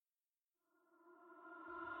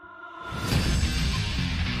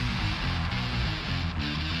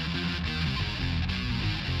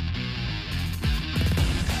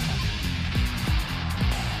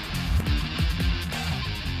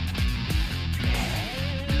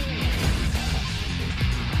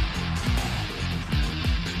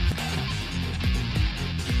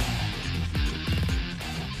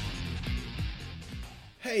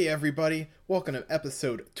Hey everybody, welcome to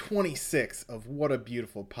episode 26 of What a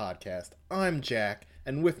Beautiful Podcast. I'm Jack,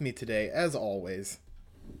 and with me today, as always...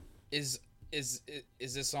 Is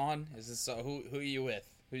this on? Is this who are you with?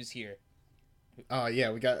 Who's here?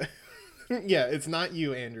 Yeah, we got... yeah, it's not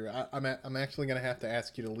you, Andrew. I'm actually gonna have to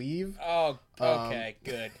ask you to leave. Oh, okay,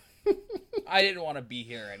 good. I didn't want to be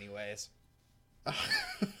here anyways.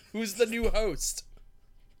 Who's the new host?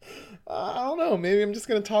 I don't know, maybe I'm just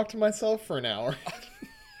gonna talk to myself for an hour.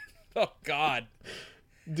 Oh, God.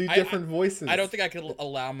 Do different voices. I don't think I could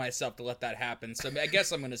allow myself to let that happen, so I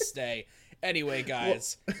guess I'm going to stay. Anyway,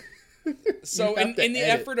 guys. So, in the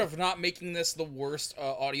effort of not making this the worst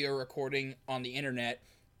audio recording on the internet,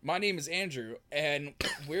 my name is Andrew, and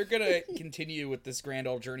we're going to continue with this grand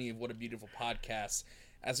old journey of What a Beautiful Podcast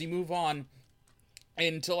as we move on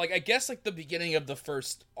until, I guess, the beginning of the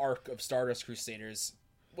first arc of Stardust Crusaders.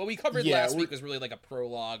 What we covered last week was really like a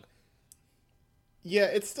prologue. Yeah,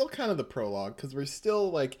 it's still kind of the prologue, because we're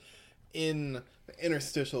still, in the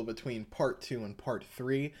interstitial between part 2 and part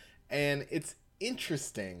 3, and it's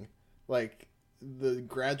interesting, the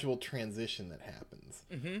gradual transition that happens.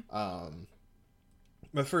 Mm-hmm.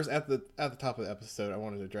 But first, at the top of the episode, I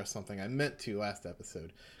wanted to address something I meant to last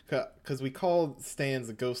episode, because we called Stan's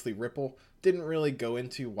a ghostly ripple. Didn't really go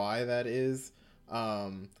into why that is,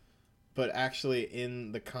 but actually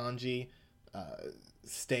in the kanji...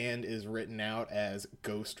 Stand is written out as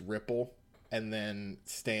Ghost Ripple, and then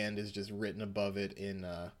Stand is just written above it in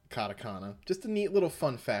katakana. Just a neat little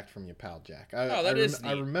fun fact from your pal Jack. That is neat.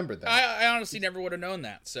 I remembered that. I honestly never would have known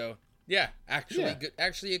that. So yeah, good,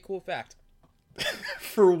 actually a cool fact.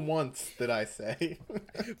 For once, did I say?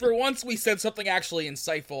 For once, we said something actually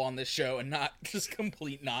insightful on this show, and not just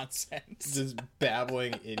complete nonsense. Just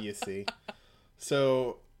babbling idiocy.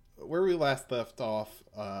 So, where we last left off,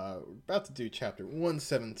 we're about to do chapter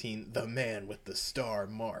 117, The Man with the Star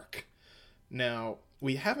Mark. Now,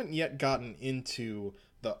 we haven't yet gotten into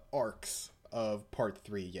the arcs of part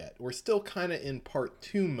 3 yet. We're still kind of in part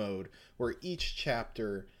 2 mode, where each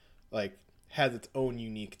chapter, has its own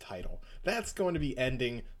unique title. That's going to be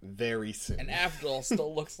ending very soon. And Avdol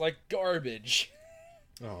still looks like garbage.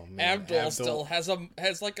 Oh, man. Avdol still has a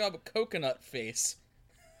coconut face.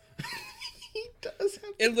 He does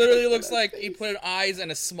have it literally looks like he put eyes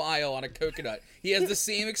and a smile on a coconut. He has the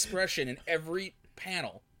same expression in every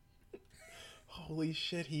panel. Holy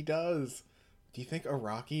shit, he does. Do you think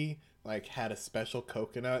Araki had a special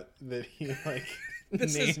coconut that he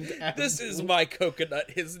named after? This is my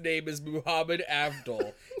coconut. His name is Muhammad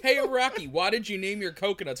Avdol. Hey Araki, why did you name your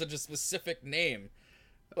coconut such a specific name?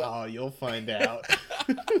 Oh, you'll find out.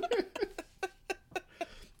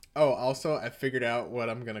 Oh, also, I figured out what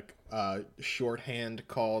I'm going to shorthand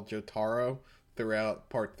call Jotaro throughout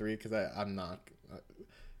part 3, because I'm not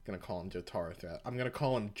going to call him Jotaro throughout. I'm going to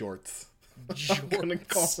call him Jorts. I'm going to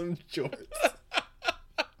call him Jorts.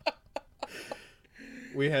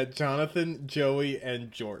 We had Jonathan, Joey,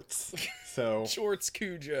 and Jorts. So Jorts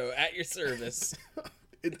Cujo, at your service.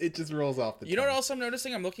 It just rolls off the tongue. You know what else I'm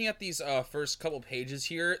noticing? I'm looking at these first couple pages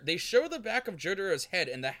here. They show the back of Jotaro's head,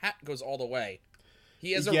 and the hat goes all the way.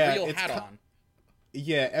 He has a real hat on.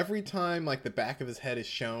 Yeah, every time the back of his head is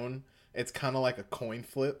shown, it's kind of like a coin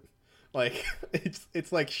flip.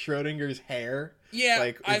 It's like Schrodinger's hair. Yeah,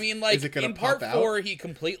 is it gonna in part pop 4, out? he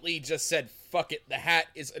completely just said, fuck it, the hat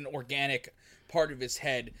is an organic part of his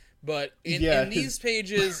head. But in these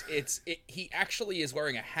pages, he actually is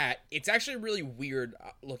wearing a hat. It's actually really weird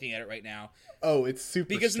looking at it right now. Oh, it's super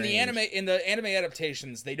because strange. in the anime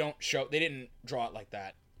adaptations, they didn't draw it like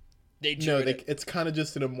that. It's kind of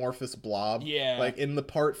just an amorphous blob. Yeah. In the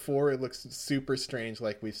part 4, it looks super strange,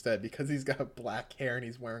 like we've said, because he's got black hair and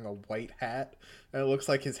he's wearing a white hat. And it looks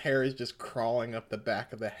like his hair is just crawling up the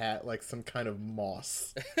back of the hat like some kind of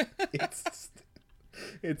moss.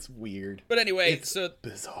 It's weird. But anyway, it's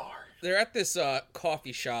bizarre. They're at this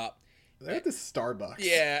coffee shop. They're at this Starbucks.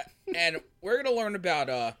 Yeah, and we're going to learn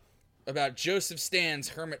about Joseph Stan's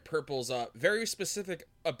Hermit Purple's very specific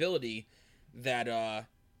ability that...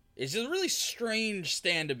 It's just a really strange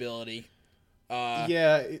stand ability. Like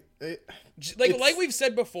we've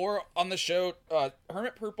said before on the show,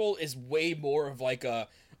 Hermit Purple is way more of like a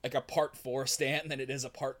part 4 stand than it is a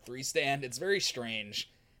part 3 stand. It's very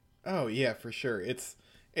strange. Oh yeah, for sure. It's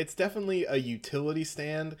definitely a utility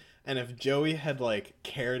stand, and if Joey had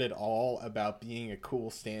cared at all about being a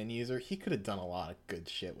cool stand user, he could have done a lot of good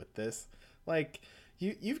shit with this.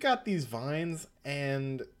 You've got these vines,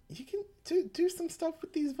 and you can do some stuff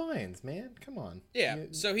with these vines, man. Come on. Yeah,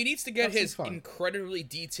 so he needs to get his incredibly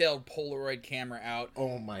detailed Polaroid camera out.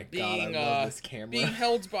 Oh my god, I love this camera. Being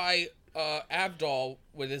held by Avdol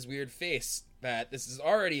with his weird face. that this is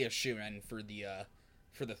already a shoo-in for the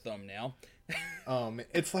thumbnail.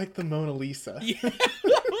 It's like the Mona Lisa. Yeah.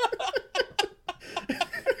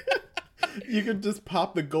 You could just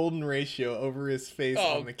pop the golden ratio over his face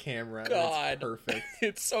on the camera. God. It's perfect.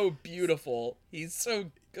 It's so beautiful. He's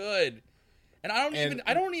so good. And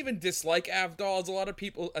I don't even dislike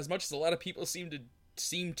Avdol as much as a lot of people seem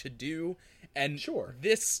to do. And sure,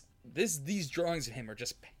 these drawings of him are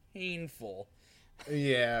just painful.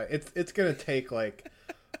 Yeah, it's gonna take like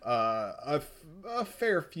a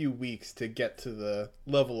fair few weeks to get to the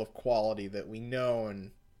level of quality that we know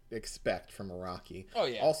and expect from Araki. Oh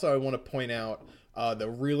yeah. Also, I want to point out the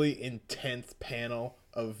really intense panel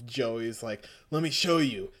of Joey's like, let me show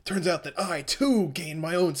you. Turns out that I too gained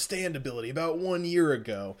my own stand ability about 1 year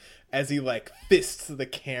ago, as he like fists the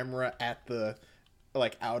camera at the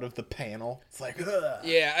like out of the panel. It's like,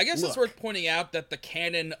 yeah, I guess it's worth pointing out that the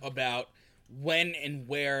canon about when and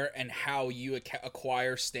where and how you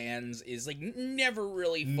acquire stands is like never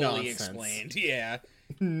really fully explained. Yeah.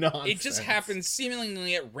 Nonsense. It just happens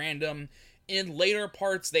seemingly at random. In later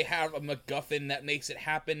parts, they have a MacGuffin that makes it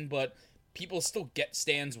happen, but people still get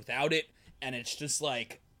stands without it, and it's just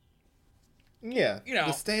like... Yeah,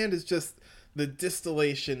 the stand is just the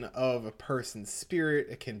distillation of a person's spirit.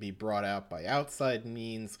 It can be brought out by outside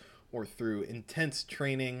means or through intense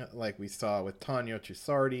training, like we saw with Tanyo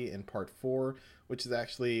Chisardi in Part 4, which is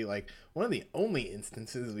actually like one of the only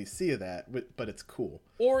instances we see of that, but it's cool.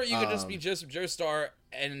 Or you could just be Joseph Joestar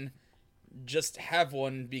and just have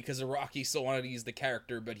one because Araki still wanted to use the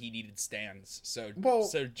character, but he needed stands. No,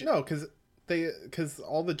 because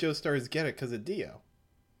all the Joestars get it because of Dio.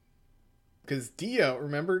 Because Dio,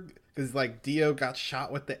 remember? Because like Dio got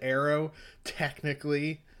shot with the arrow,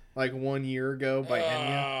 technically, like 1 year ago by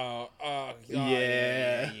Enya. Oh, God.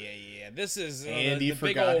 Yeah. This is Andy the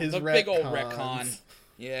forgot big old retcon.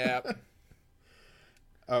 Yeah.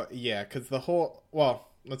 Oh yeah, because the whole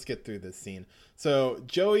let's get through this scene. So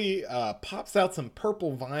Joey pops out some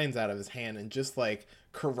purple vines out of his hand and just like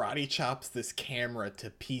karate chops this camera to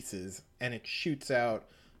pieces, and it shoots out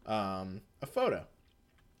a photo.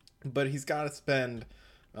 But he's got to spend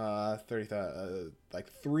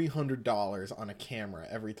 $300 on a camera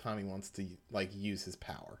every time he wants to like use his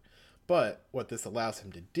power. But what this allows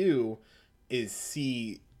him to do is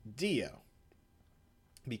see Dio,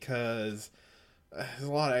 because there's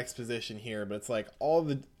a lot of exposition here, but it's like all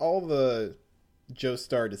the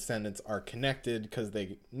Joestar descendants are connected because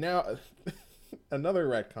they now another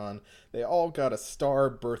retcon. They all got a star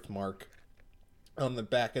birthmark on the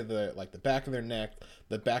back of the back of their neck,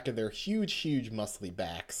 the back of their huge muscly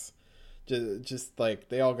backs. Just like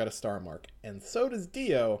they all got a star mark, and so does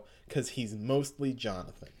Dio because he's mostly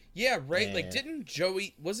Jonathan. Yeah, right. And... like, didn't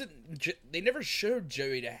Joey? They never showed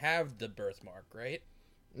Joey to have the birthmark, right?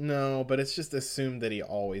 No, but it's just assumed that he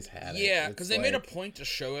always had it. Yeah, because they made a point to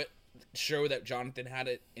show that Jonathan had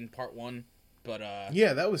it in Part 1, but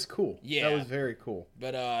yeah, that was cool. Yeah, that was very cool.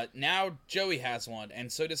 But now Joey has one,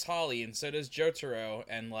 and so does Holly, and so does Jotaro,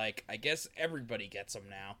 and like I guess everybody gets them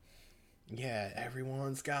now. Yeah,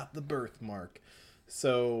 everyone's got the birthmark,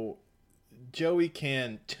 so Joey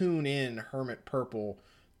can tune in Hermit Purple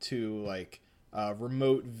to like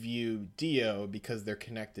remote view Dio because they're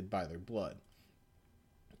connected by their blood.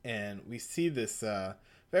 And we see this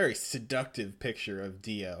very seductive picture of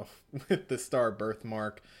Dio with the star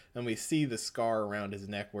birthmark, and we see the scar around his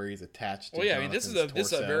neck where he's attached to Jonathan's torso.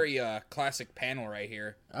 This is a very classic panel right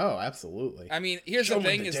here. Oh, absolutely. I mean, here's the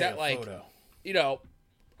thing is that like photo. You know,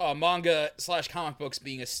 manga / comic books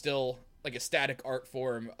being a still like a static art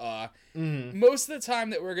form, most of the time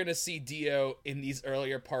that we're gonna see Dio in these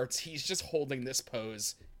earlier parts, he's just holding this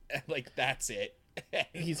pose. Like that's it.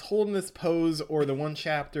 He's holding this pose, or the one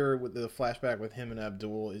chapter with the flashback with him and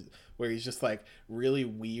Abdul where he's just like really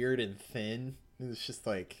weird and thin. It's just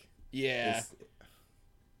like, yeah.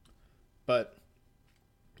 But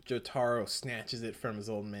Jotaro snatches it from his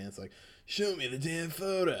old man. It's like, show me the damn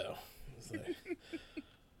photo. It's like,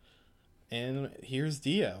 and here's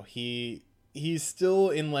Dio. He's still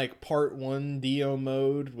in like Part 1 Dio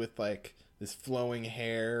mode with like this flowing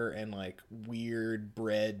hair and like weird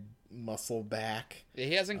bred muscle back. Yeah,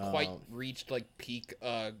 he hasn't quite reached like peak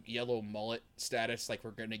yellow mullet status like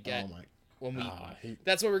we're gonna get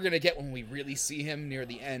that's what we're gonna get when we really see him near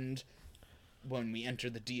the end, when we enter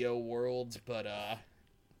the Dio world, but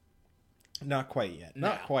not quite yet.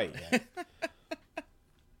 Not quite yet.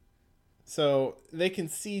 So they can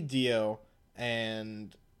see Dio,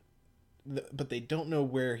 but they don't know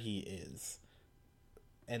where he is,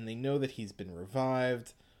 and they know that he's been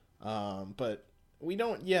revived, but we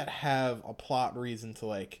don't yet have a plot reason to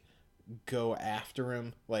like go after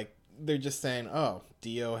him. Like they're just saying, "Oh,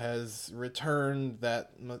 Dio has returned.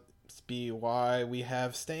 That must be why we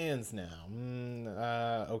have stands now."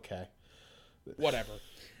 Okay. Whatever.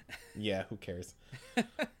 Yeah, who cares?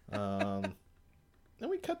 Then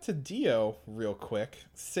we cut to Dio real quick,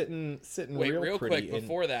 sitting Wait, real pretty. Quick,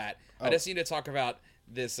 before that, I just need to talk about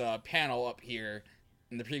this panel up here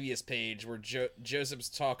in the previous page where Joseph's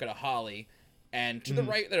talking to Holly, and to the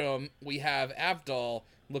right of him, we have Avdol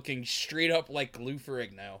looking straight up like Lou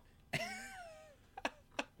Ferrigno.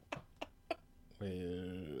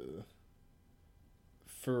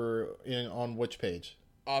 On which page?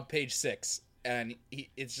 Page 6, and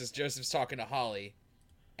it's just Joseph's talking to Holly,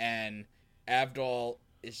 and Avdol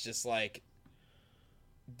is just like,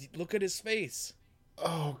 look at his face.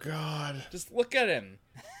 Oh God! Just look at him.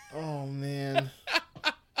 Oh man!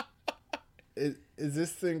 Is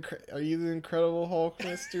this are you the Incredible Hulk,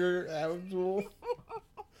 Mr. Abdul?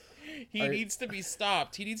 He needs to be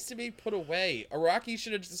stopped. He needs to be put away. Araki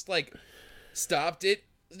should have just like stopped it.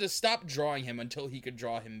 Just stop drawing him until he could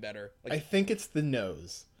draw him better. Like, I think it's the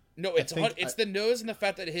nose. No, it's the nose and the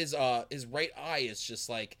fact that his right eye is just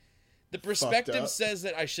like, the perspective says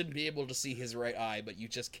that I should be able to see his right eye, but you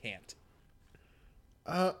just can't.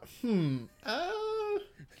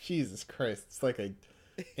 Jesus Christ, it's like a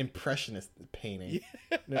impressionist painting.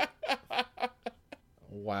 No.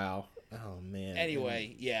 Wow. Oh man.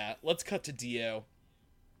 Anyway, yeah, let's cut to Dio.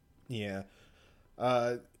 Yeah.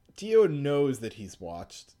 Dio knows that he's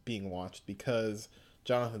being watched because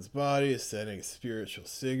Jonathan's body is sending a spiritual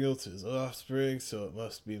signal to his offspring, so it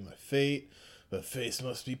must be my fate. The face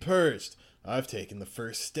must be purged. I've taken the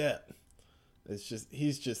first step.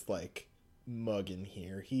 He's just like mugging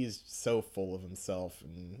here. He's so full of himself,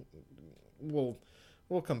 and we'll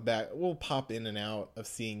come back. We'll pop in and out of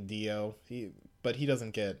seeing Dio. But he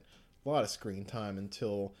doesn't get a lot of screen time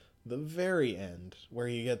until the very end, where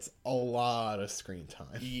he gets a lot of screen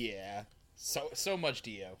time. Yeah. So much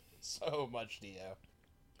Dio. So much Dio.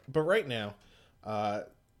 But right now,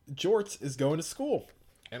 Jorts is going to school,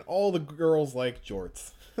 and all the girls like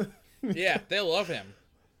Jorts. Yeah, they love him.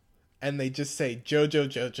 And they just say Jojo,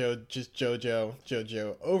 Jojo, just Jojo,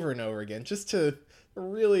 Jojo over and over again, just to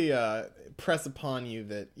really press upon you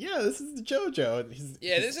that, yeah, this is Jojo.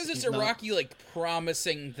 This is just Araki like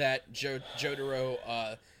promising that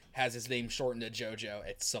Jotaro has his name shortened to Jojo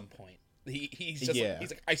at some point. He's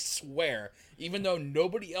like, I swear, even though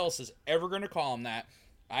nobody else is ever going to call him that,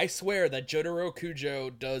 I swear that Jotaro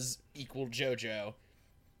Kujo does equal Jojo.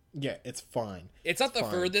 Yeah, it's fine. It's not the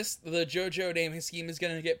furthest the Jojo naming scheme is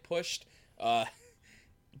going to get pushed,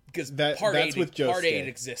 because Part 8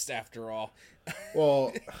 exists after all.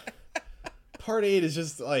 Well, Part 8 is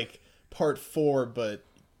just like Part 4, but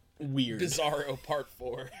weird. Bizarro Part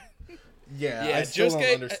 4. Yeah, I still don't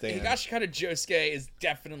understand. Higashikata Josuke is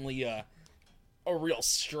definitely a real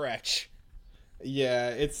stretch. Yeah,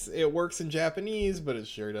 it works in Japanese, but it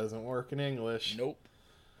sure doesn't work in English. Nope.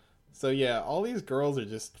 So yeah, all these girls are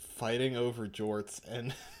just fighting over Jorts,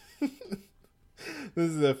 and this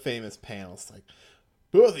is a famous panel. It's like,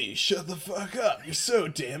 both of you shut the fuck up. You're so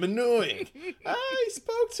damn annoying. He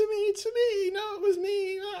spoke to me. No, it was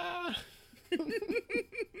me.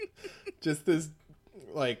 Just this,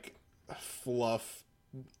 like, fluff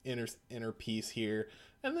inner piece here.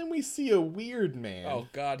 And then we see a weird man. Oh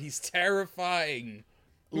god, he's terrifying.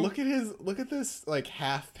 Look at this like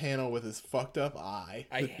half panel with his fucked up eye.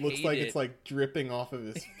 It looks like it's like dripping off of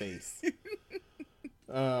his face.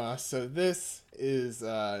 So this is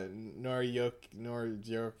Noriyok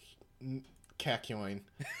Kakyoin.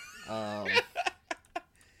 I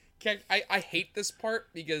hate this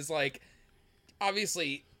part because like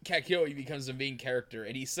obviously Kakyoin becomes the main character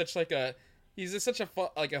and he's such a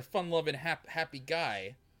fun-loving happy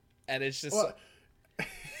guy, and it's just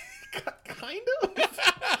kind of.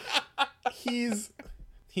 He's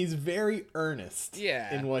very earnest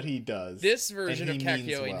in what he does. This version of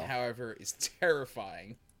Kakyoin, however, is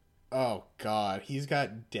terrifying. Oh god, he's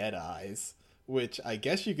got dead eyes, which I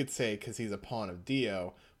guess you could say because he's a pawn of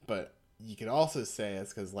Dio, but you could also say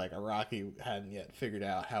it's because like Araki hadn't yet figured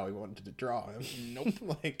out how he wanted to draw him. Nope.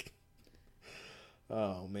 Like,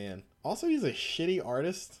 oh man. Also, he's a shitty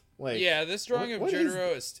artist. Like, yeah, this drawing of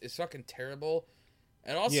Jotaro is fucking terrible.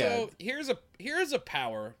 And also, here's a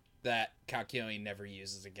power that Kakyoin never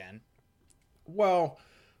uses again. Well,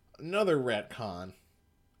 another retcon.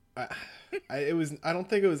 I don't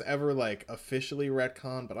think it was ever like officially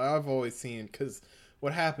retcon, but I've always seen, because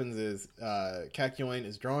what happens is Kakyoin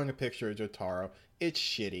is drawing a picture of Jotaro. It's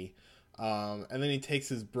shitty, and then he takes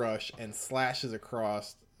his brush and slashes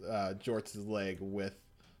across Jorts' leg with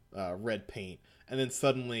red paint, and then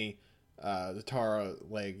suddenly Jotaro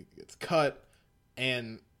leg gets cut,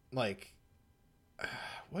 and like,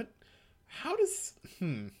 what? How does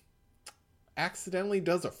accidentally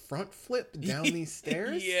does a front flip down these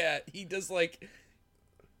stairs? Yeah, he does like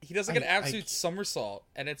an absolute somersault,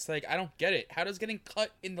 and it's like, I don't get it. How does getting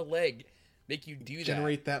cut in the leg make you do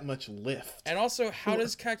generate that much lift? And also, how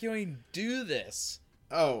does Kakyoin do this?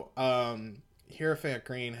 Oh, Hierophant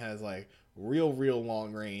Green has like real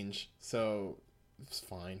long range, so it's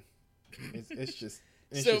fine. It's just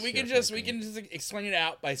so we can just explain it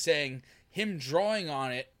out by saying him drawing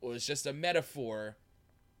on it was just a metaphor.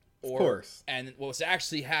 Of course. And what's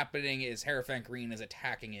actually happening is Hierophant Green is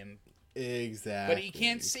attacking him. Exactly. But he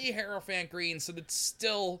can't see Hierophant Green, so that's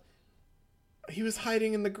still... He was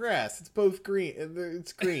hiding in the grass. It's both green.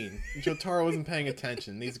 It's green. Jotaro wasn't paying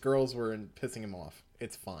attention. These girls were pissing him off.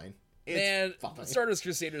 It's fine. It's fine. Stardust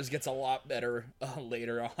Crusaders gets a lot better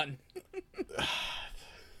later on.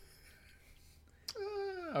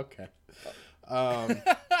 Okay.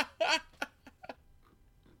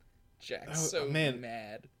 Jack's so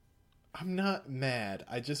mad. I'm not mad.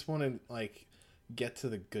 I just want to like get to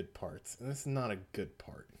the good parts, and this is not a good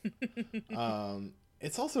part.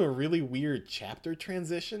 It's also a really weird chapter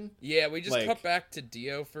transition. Yeah, we just cut back to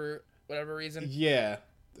Dio for whatever reason. Yeah,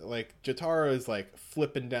 like Jotaro is like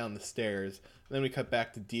flipping down the stairs, and then we cut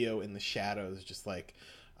back to Dio in the shadows, just like,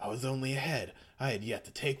 I was only ahead. I had yet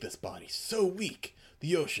to take this body, so weak.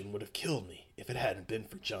 The ocean would have killed me if it hadn't been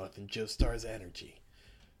for Jonathan Joestar's energy.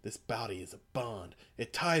 This body is a bond.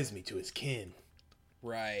 It ties me to his kin.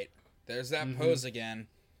 Right. There's that pose again.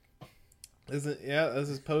 This is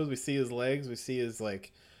his pose. We see his legs. We see his,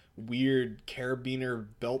 like, weird carabiner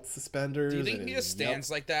belt suspenders. Do you think he just stands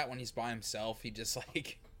like that when he's by himself? He just,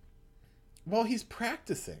 like... Well, he's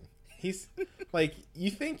practicing. He's, like, you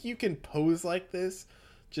think you can pose like this?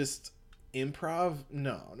 Just improv?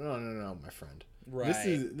 No, my friend. Right.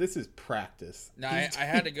 This is practice. No, I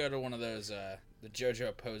had to go to one of those the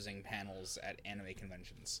JoJo posing panels at anime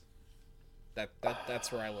conventions.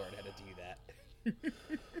 That's where I learned how to do that.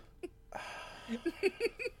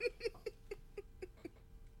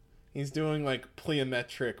 He's doing like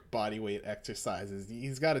plyometric bodyweight exercises.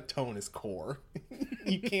 He's got to tone his core.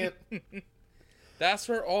 You can't. That's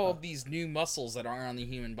where all of these new muscles that aren't on the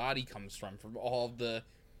human body comes from all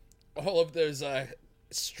of those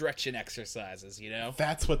stretching exercises, you know?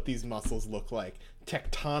 That's what these muscles look like.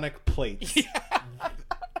 Tectonic plates. Yeah.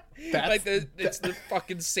 It's the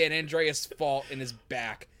fucking San Andreas fault in his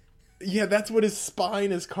back. Yeah, that's what his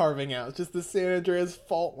spine is carving out. It's just the San Andreas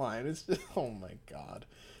fault line. It's just, oh my god.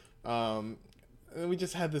 And we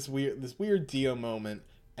just had this weird Dio moment,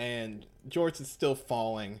 and George is still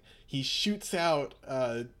falling. He shoots out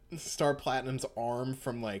Star Platinum's arm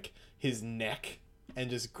from like his neck and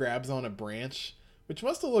just grabs on a branch, which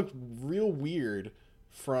must have looked real weird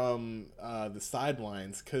from the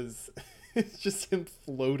sidelines, because it's just him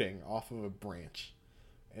floating off of a branch.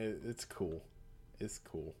 It's cool. It's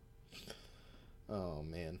cool. Oh,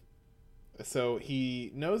 man. So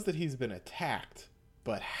he knows that he's been attacked,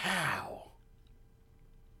 but how?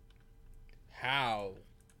 How?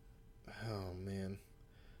 Oh, man.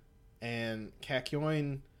 And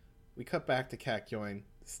Kakyoin, we cut back to Kakyoin,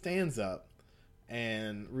 stands up,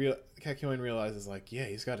 and Kakyoin realizes, like, yeah,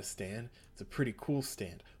 he's got a stand. It's a pretty cool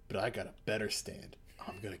stand, but I got a better stand.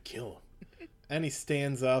 I'm gonna kill him. And he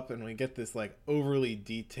stands up, and we get this, like, overly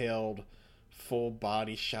detailed full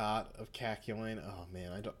body shot of Kakyoin. Oh,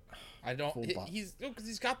 man, I don't. Because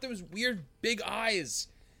he's got those weird big eyes,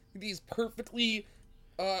 these perfectly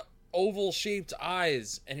oval shaped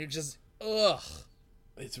eyes, and it just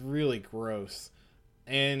it's really gross.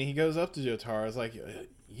 And he goes up to Jotaro. It's like,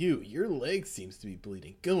 your leg seems to be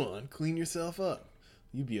bleeding. Go on, clean yourself up.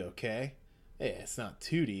 You be okay. Hey, it's not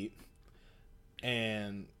too deep.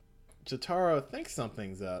 And Jotaro thinks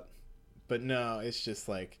something's up, but no, it's just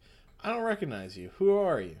like, I don't recognize you. Who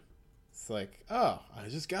are you? It's like, oh, I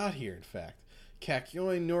just got here, in fact.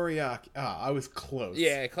 Kakyoin Noriaki. I was close.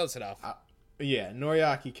 Yeah, close enough.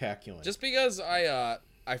 Noriaki Kakyoin. Just because I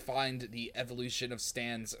find the evolution of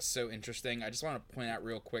stands so interesting, I just want to point out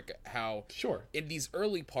real quick how in these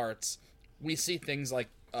early parts, we see things like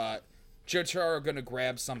Jotaro going to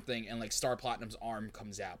grab something and like Star Platinum's arm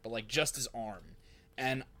comes out, but like just his arm.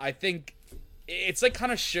 And I think it's like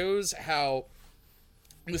kind of shows how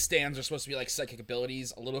the stands are supposed to be like psychic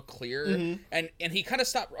abilities a little clearer, and he kind of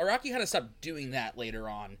stopped. Araki kind of stopped doing that later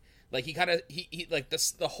on. Like he like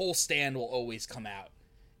this, the whole stand will always come out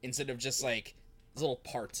instead of just like little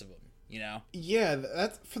parts of him, you know? Yeah,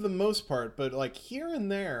 that's for the most part, but like here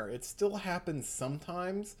and there, it still happens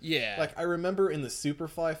sometimes. Yeah, like I remember in the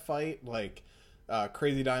Superfly fight, like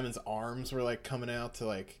Crazy Diamond's arms were like coming out to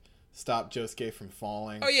like stop Josuke from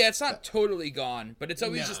falling. Oh yeah, it's not totally gone, but it's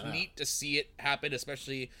always neat to see it happen,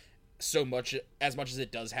 especially as much as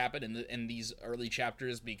it does happen in these early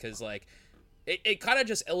chapters, because like it kind of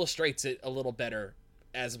just illustrates it a little better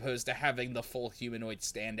as opposed to having the full humanoid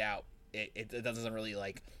stand out. It doesn't really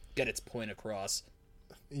like get its point across.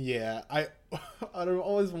 Yeah, I've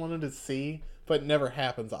always wanted to see, but never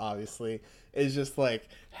happens, obviously, is just like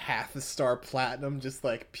half a star platinum just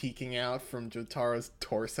like peeking out from Jotaro's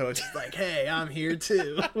torso. It's just like, hey, I'm here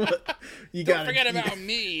too. Don't forget about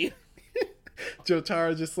me.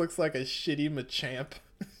 Jotaro just looks like a shitty Machamp.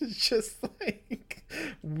 Just like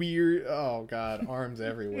weird. Oh god, arms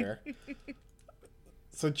everywhere.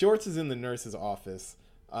 So Jorts is in the nurse's office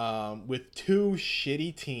with two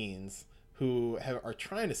shitty teens who are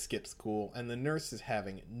trying to skip school, and the nurse is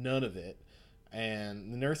having none of it.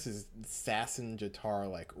 And the nurse is sassing Jotaro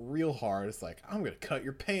like real hard. It's like, I'm gonna cut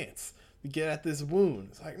your pants to get at this wound.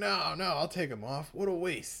 It's like, no, I'll take them off. What a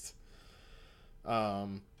waste.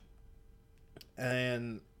 And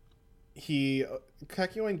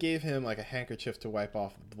Kakyoin gave him like a handkerchief to wipe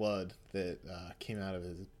off the blood that came out of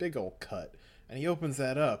his big old cut, and he opens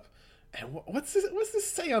that up, and what's this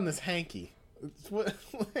say on this hanky? What,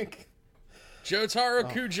 like, Jotaro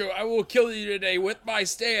Kujo, I will kill you today with my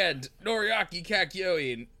stand, Noriaki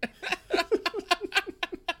Kakyoin.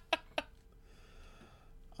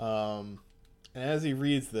 And as he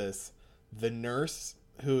reads this, the nurse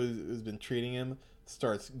who's been treating him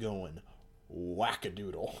starts going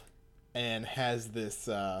wackadoodle and has this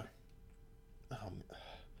what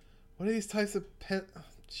are these types of pen? Oh,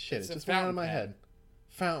 shit, it just went out of my head.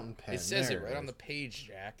 Fountain pen. It says it right on the page,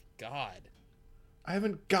 Jack. God. I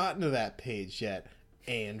haven't gotten to that page yet,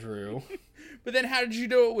 Andrew. But then how did you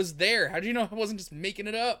know it was there? How did you know I wasn't just making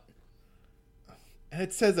it up? And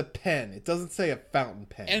it says a pen. It doesn't say a fountain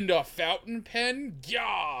pen. And a fountain pen?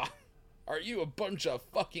 Gah! Are you a bunch of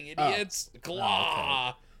fucking idiots? Glah!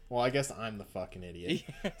 Okay. Well, I guess I'm the fucking idiot.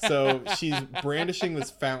 Yeah. So she's brandishing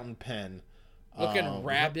this fountain pen. Looking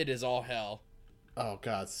rabid as all hell. Oh,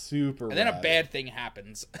 God, super And then rabid. a bad thing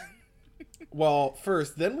happens. Well,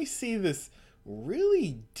 first, then we see this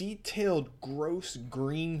really detailed, gross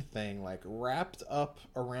green thing, like, wrapped up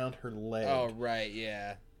around her leg. Oh, right,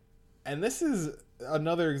 yeah. And this is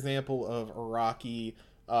another example of Araki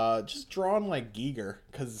just drawn like Giger,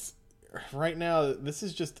 because right now, this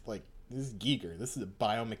is just, like, this is Giger. This is a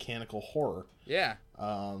biomechanical horror. Yeah.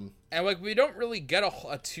 And, like, we don't really get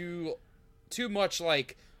a too much,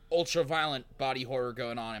 like, ultra-violent body horror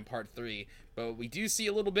going on in Part 3, but we do see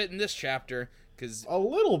a little bit in this chapter, because... A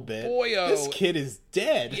little bit? Boyo! This kid is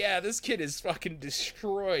dead! Yeah, this kid is fucking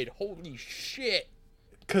destroyed. Holy shit!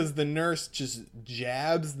 Because the nurse just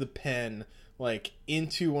jabs the pen, like,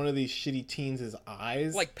 into one of these shitty teens'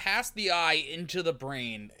 eyes. Like, past the eye, into the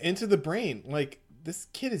brain. Into the brain. Like, this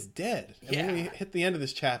kid is dead. And yeah. when we hit the end of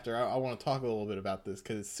this chapter, I want to talk a little bit about this,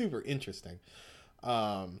 because it's super interesting.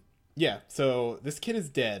 Yeah, so this kid is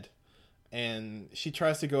dead, and she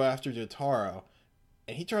tries to go after Jotaro,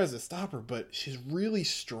 and he tries to stop her, but she's really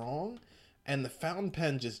strong, and the fountain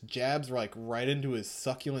pen just jabs like right into his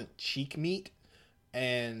succulent cheek meat,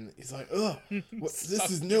 and he's like, ugh, this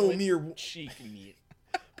is no mere... cheek meat.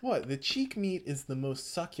 What? The cheek meat is the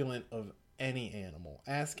most succulent of any animal.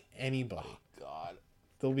 Ask anybody. Oh, God.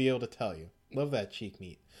 They'll be able to tell you. Love that cheek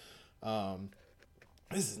meat.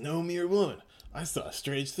 This is no mere woman. I saw a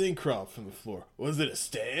strange thing crawl from the floor. Was it a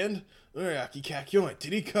stand? Noriaki Kakyoin,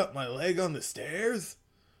 did he cut my leg on the stairs?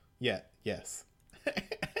 Yeah, yes.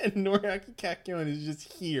 And Noriaki Kakyoin is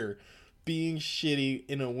just here, being shitty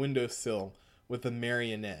in a windowsill with a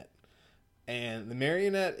marionette. And the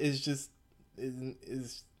marionette is just...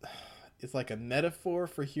 is like a metaphor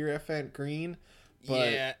for Hierophant Green. But...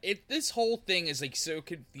 Yeah, this whole thing is, like, so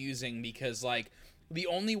confusing because, like... The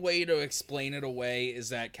only way to explain it away is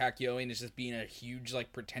that Kakyoin is just being a huge,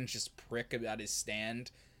 like, pretentious prick about his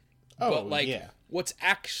stand. Oh, but, like, yeah. What's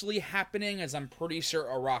actually happening is I'm pretty sure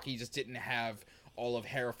Araki just didn't have all of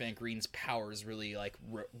Hierophant Green's powers really, like,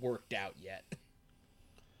 worked out yet.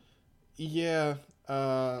 Yeah.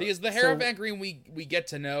 Because the Hierophant Green we get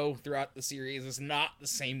to know throughout the series is not the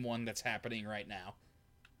same one that's happening right now.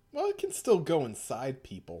 Well, it can still go inside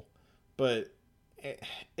people, but...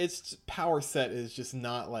 its power set is just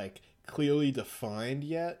not, like, clearly defined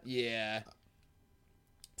yet. Yeah.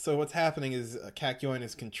 So what's happening is Kakyoin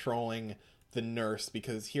is controlling the nurse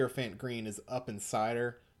because Hierophant Green is up inside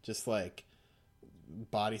her, just, like,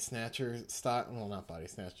 body snatcher style. Well, not body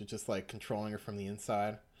snatcher, just, like, controlling her from the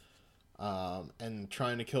inside. And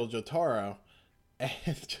trying to kill Jotaro.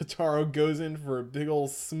 and Jotaro goes in for a big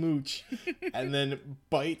old smooch and then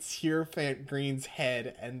bites Hierophant Green's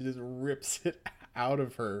head and just rips it out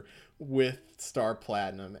of her with Star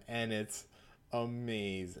Platinum, and it's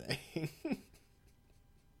amazing.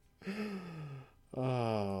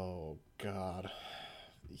 Oh god,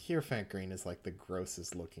 Hierophant Green is like the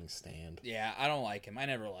grossest looking stand. Yeah, I don't like him. I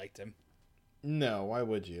never liked him. No, why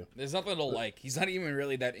would you? There's nothing to like. He's not even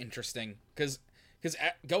really that interesting. Because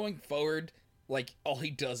going forward, like, all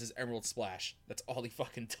he does is Emerald Splash. That's all he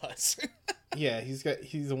fucking does. Yeah, he's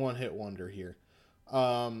a one-hit wonder here.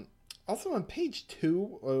 Also on page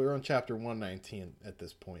 2, we're on chapter 119 at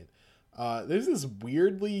this point. There's this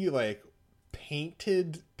weirdly, like,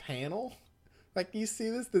 painted panel. Like, you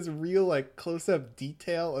see this real, like, close-up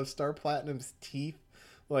detail of Star Platinum's teeth,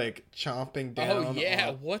 like, chomping down. Oh,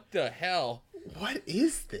 yeah, what the hell? What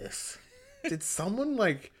is this? Did someone,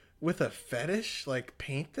 like, with a fetish, like,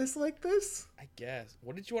 paint this like this? I guess.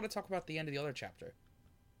 What did you want to talk about at the end of the other chapter?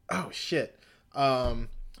 Oh, shit. Not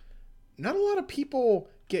a lot of people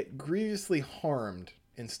get grievously harmed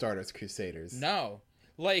in Stardust Crusaders. No.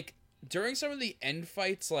 Like, during some of the end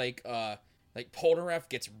fights, like Polnareff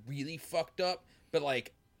gets really fucked up, but,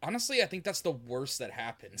 like, honestly, I think that's the worst that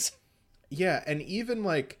happens. Yeah, and even,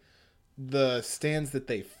 like, the stands that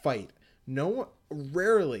they fight,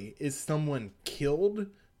 rarely is someone killed.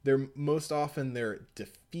 Most often they're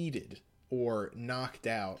defeated or knocked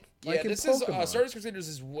out. Yeah, like this is Stardust Crusaders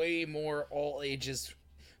is way more all ages,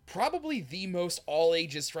 probably the most all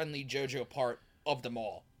ages friendly JoJo part of them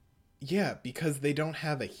all. Yeah, because they don't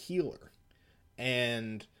have a healer,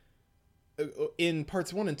 and in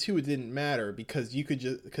parts 1 and 2 it didn't matter because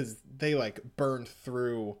they like burned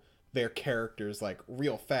through their characters like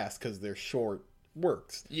real fast because they're short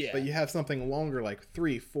works. Yeah. But you have something longer like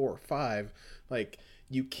 3, 4, 5, like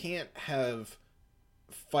you can't have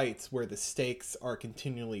fights where the stakes are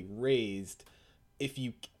continually raised if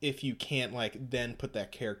you can't like then put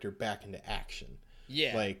that character back into action.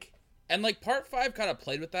 Yeah. Like, and like part 5 kind of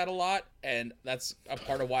played with that a lot, and that's a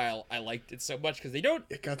part of why I liked it so much, because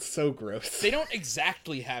it got so gross. They don't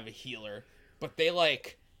exactly have a healer, but they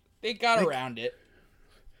got around it.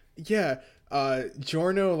 Yeah,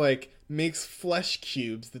 Giorno like makes flesh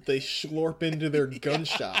cubes that they slurp into their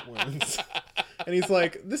gunshot wounds. And he's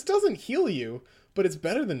like, this doesn't heal you, but it's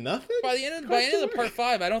better than nothing? By the end of the part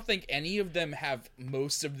 5, I don't think any of them have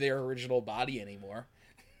most of their original body anymore.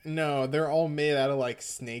 No, they're all made out of like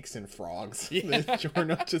snakes and frogs. Yeah. That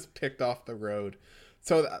Giorno just picked off the road.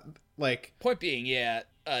 So, like... Point being, yeah,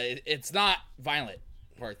 it's not violent,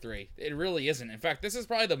 part 3. It really isn't. In fact, this is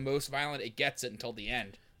probably the most violent it gets it until the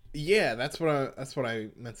end. Yeah, that's what I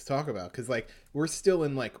meant to talk about, because like we're still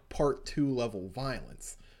in like part 2 level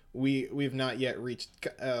violence. We've not yet reached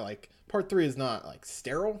like part 3 is not like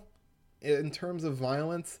sterile in terms of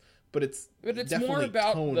violence, but it's more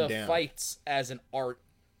about the down. Fights as an art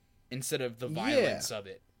instead of the violence of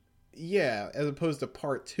it. Yeah, as opposed to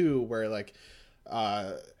part 2 where like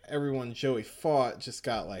everyone Joey fought just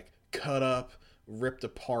got like cut up, ripped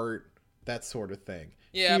apart, that sort of thing.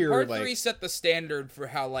 Yeah, here, part 3 set the standard for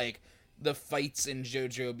how, like, the fights in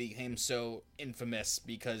JoJo became so infamous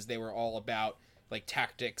because they were all about, like,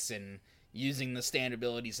 tactics and using the stand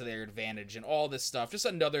abilities to their advantage and all this stuff. Just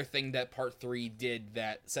another thing that part 3 did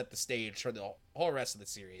that set the stage for the whole rest of the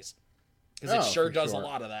series. Because it sure does a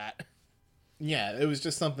lot of that. Yeah, it was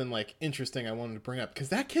just something, like, interesting I wanted to bring up. Because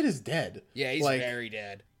that kid is dead. Yeah, he's like, very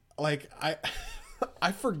dead. Like,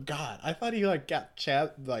 I forgot. I thought he, like, got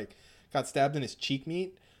stabbed in his cheek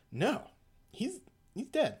meat. No, he's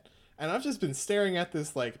dead. And I've just been staring at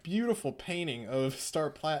this like beautiful painting of Star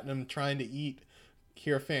Platinum trying to eat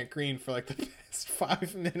Hierophant Green for like the past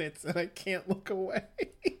 5 minutes, and I can't look away.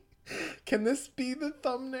 Can this be the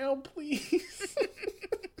thumbnail, please?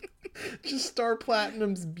 Just Star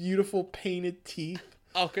Platinum's beautiful painted teeth.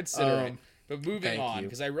 I'll consider it. But moving on,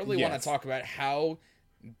 because I really want to talk about how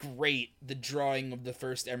great the drawing of the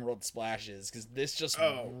first Emerald Splash is, because this just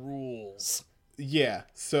rules. Yeah,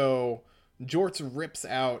 so Jorts rips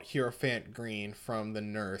out Hierophant Green from the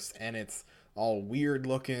nurse, and it's all weird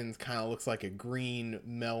looking, kind of looks like a green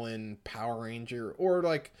melon Power Ranger, or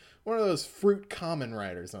like one of those fruit Kamen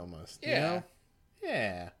Riders almost. Yeah. You know?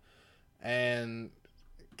 Yeah. And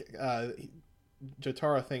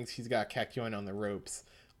Jotaro thinks he's got Kakyoin on the ropes,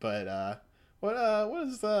 but what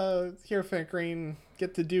does Hierophant Green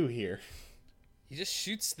get to do here? He just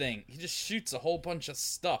shoots He just shoots a whole bunch of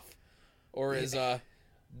stuff. Or is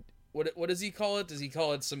what does he call it? Does he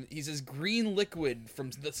call it he says green liquid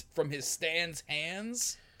from his stand's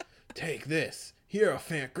hands? Take this,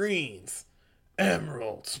 Hierophant Green's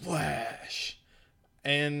Emerald Splash.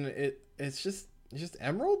 And it's just just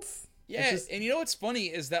emeralds. Yeah, and you know what's funny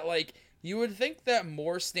is that, like, you would think that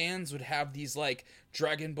more stands would have these, like,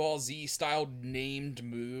 Dragon Ball Z style named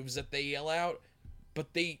moves that they yell out,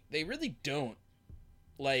 but they really don't.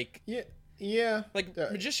 Like, yeah. Like,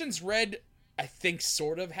 Magician's Red, I think,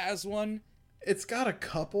 sort of has one. It's got a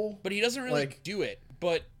couple, but he doesn't really do it.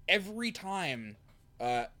 But every time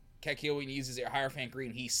Kakyoin uses Hierophant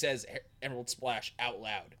Green, he says Emerald Splash out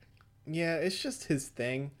loud. Yeah, it's just his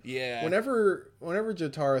thing. Yeah. Whenever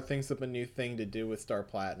Jotaro thinks up a new thing to do with Star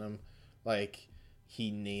Platinum, like, he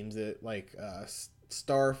names it, like,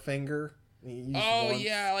 Starfinger. Oh,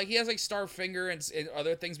 yeah, like, he has, like, Starfinger and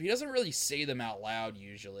other things, but he doesn't really say them out loud,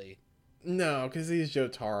 usually. No, because he's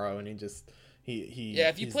Jotaro, and he just... Yeah,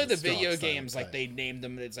 if you play the video games, like, they named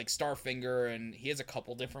them, it's, like, Starfinger, and he has a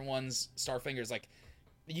couple different ones. Starfinger's, like...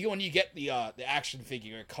 when you get the action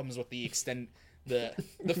figure, it comes with the the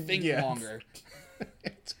thing longer.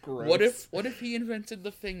 It's gross. What if he invented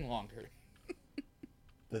the thing longer?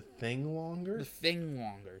 The thing longer? The thing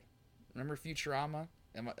longer. Remember Futurama?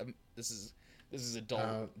 This is a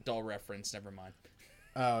dull reference. Never mind.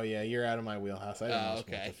 Oh yeah, you're out of my wheelhouse. I didn't watch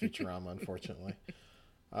okay. the Futurama, unfortunately.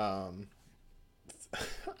 I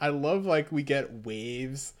love, like, we get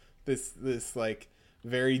waves. This like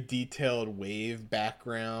very detailed wave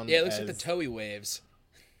background. Yeah, it looks like the Toei waves.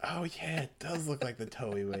 Oh yeah, it does look like the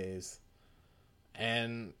Toei waves.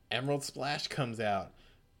 And Emerald Splash comes out,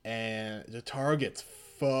 and Jotaro gets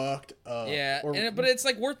fucked up. Yeah, but it's,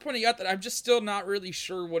 like, worth pointing out that I'm just still not really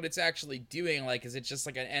sure what it's actually doing. Like, is it just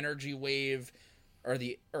like an energy wave, or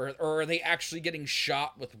are they actually getting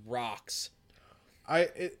shot with rocks?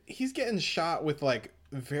 He's getting shot with, like,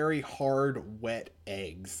 very hard, wet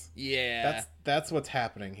eggs. Yeah, that's what's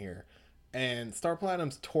happening here. And Star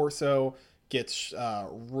Platinum's torso gets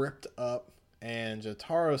ripped up, and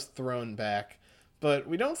Jotaro's thrown back, but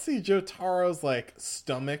we don't see Jotaro's, like,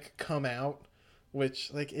 stomach come out,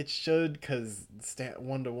 which, like, it should, because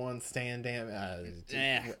 1-to-1 stand damage.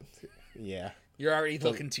 Yeah, you're already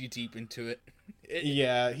looking too deep into it.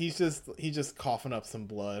 Yeah, he's just coughing up some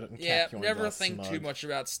blood. And never think too much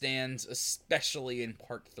about stands, especially in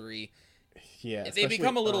part 3. Yeah, they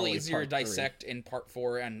become a little easier to dissect in part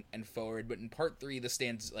 4 and forward, but in part 3 the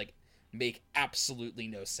stands, like, make absolutely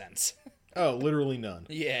no sense. Oh, literally none.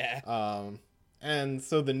 Yeah. And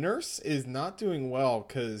so the nurse is not doing well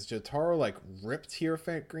because Jotaro, like, ripped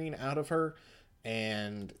Hierophant Green out of her,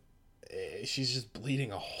 and she's just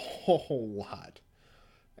bleeding a whole lot.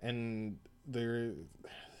 And they're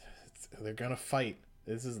gonna fight.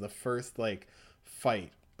 This is the first, like,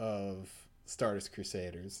 fight of Stardust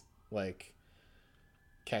Crusaders. Like,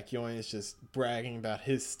 Kakyoin is just bragging about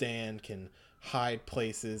his stand can hide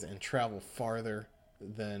places and travel farther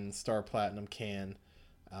than Star Platinum can.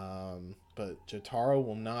 But Jotaro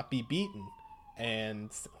will not be beaten. And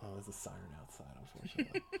there's a siren outside,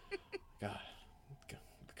 unfortunately. God,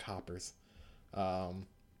 the coppers.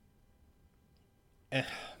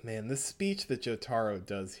 Man, this speech that Jotaro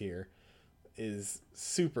does here is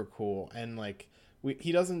super cool, and, like,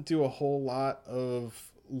 he doesn't do a whole lot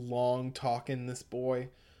of long talking, this boy,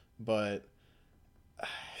 but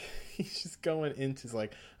he's just going into,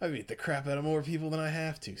 like, I beat the crap out of more people than I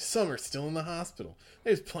have to. Some are still in the hospital.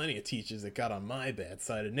 There's plenty of teachers that got on my bad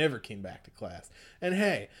side and never came back to class. And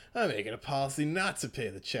hey, I'm making a policy not to pay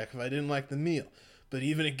the check if I didn't like the meal. But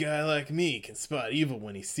even a guy like me can spot evil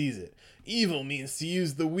when he sees it. Evil means to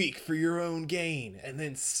use the weak for your own gain, and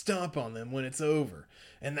then stomp on them when it's over.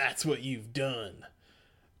 And that's what you've done.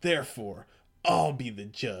 Therefore, I'll be the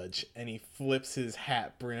judge. And he flips his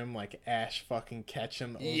hat brim like Ash fucking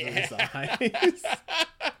Ketchum over his eyes.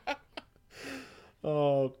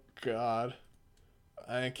 Oh, God.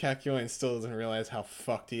 And Kakyoin still doesn't realize how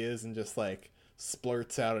fucked he is and just, like,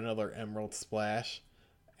 splurts out another Emerald Splash.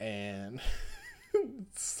 And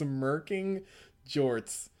smirking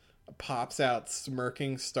Jorts pops out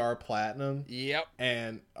smirking Star Platinum. Yep.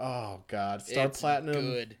 And, oh, God. Star Platinum,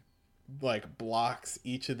 good, like, blocks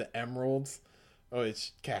each of the emeralds. Oh,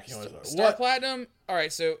 it's Kakyoin's like, Star Platinum. All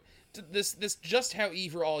right, so this just how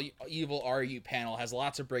evil are you panel has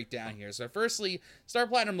lots of breakdown here. So firstly, Star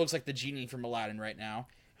Platinum looks like the genie from Aladdin right now.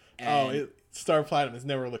 And, Star Platinum has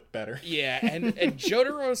never looked better. Yeah, and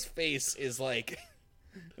Jotaro's face is like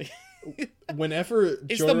whenever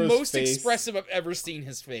it's the most expressive I've ever seen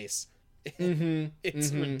his face.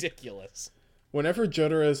 It's ridiculous. Whenever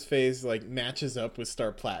Jotaro's face, like, matches up with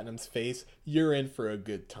Star Platinum's face, you're in for a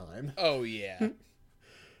good time. Oh, yeah.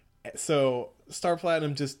 So, Star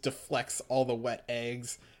Platinum just deflects all the wet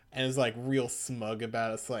eggs and is, like, real smug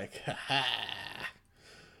about it. It's like, ha-ha.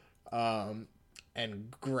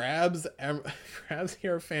 and grabs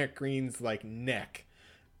Hierophant Green's like neck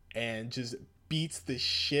and just beats the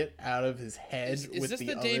shit out of his head. Is this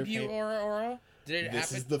the debut aura? Did it happen?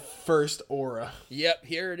 This is the first aura. Yep,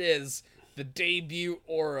 here it is. The debut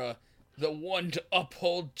aura. The one to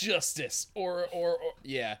uphold justice. Aura.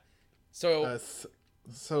 Yeah. So,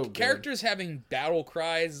 so good. Characters having battle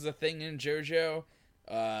cries is a thing in JoJo.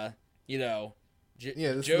 You know,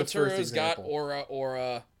 Jotaro's got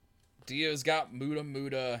aura. Dio's got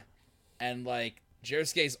Muda, and like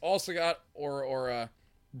Josuke's also got aura.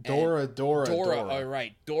 Dora. Oh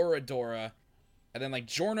right, Dora. And then like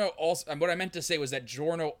Giorno also. And what I meant to say was that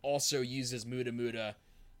Giorno also uses Muda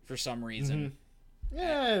for some reason. Mm-hmm.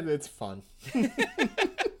 Yeah, it's fun.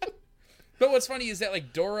 But what's funny is that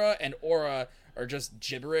like Dora and aura are just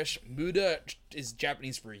gibberish. Muda is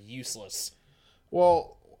Japanese for useless.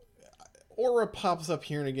 Well, aura pops up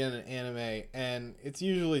here and again in anime, and it's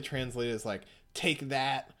usually translated as like "take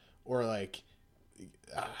that" or like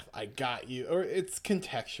 "I got you," or it's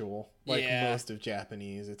contextual. Like most of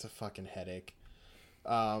Japanese, it's a fucking headache.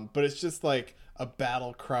 But it's just like a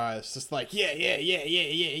battle cry. It's just like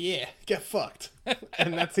yeah, get fucked,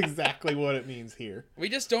 and that's exactly what it means here. We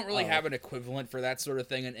just don't really have an equivalent for that sort of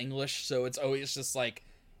thing in English, so it's always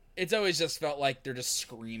just felt like they're just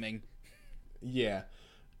screaming. Yeah,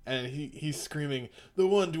 and he's screaming, "The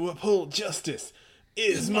one to uphold justice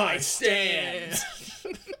is my stand."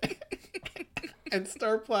 And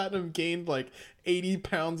Star Platinum gained like 80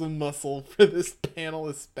 pounds of muscle for this panel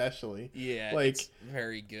especially. Yeah, like, it's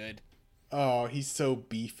very good. Oh, he's so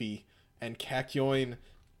beefy. And Kakyoin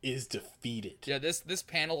is defeated. Yeah, this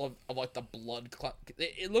panel of like the blood...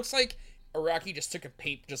 It looks like Araki just took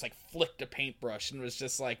flicked a paintbrush and was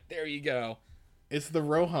just like, there you go. It's the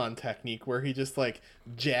Rohan technique where he just like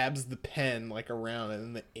jabs the pen like around and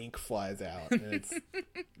then the ink flies out. And it's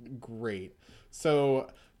great.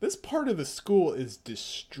 So... this part of the school is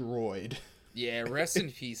destroyed. Yeah, rest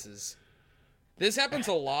in pieces. This happens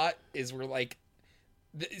a lot. Is we're like,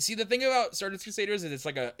 see, the thing about Stardust Crusaders is it's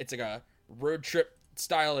like a road trip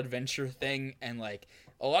style adventure thing, and like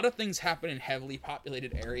a lot of things happen in heavily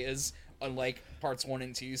populated areas, unlike parts 1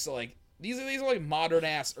 and 2. So like these are like modern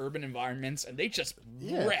ass urban environments, and they just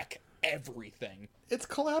wreck everything. It's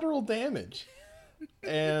collateral damage.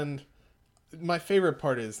 And my favorite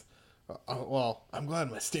part is, well, I'm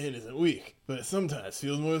glad my stand isn't weak, but it sometimes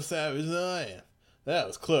feels more savage than I am. That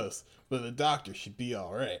was close, but the doctor should be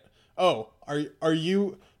all right. Oh, are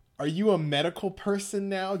you a medical person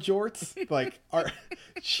now, Jorts? Like,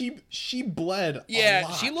 she bled. Yeah, a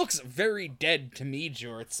lot. she looks very dead to me,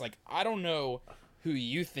 Jorts. Like, I don't know who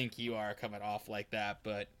you think you are coming off like that,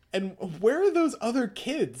 but and where are those other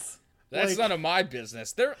kids? That's none of my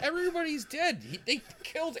business. Everybody's dead. They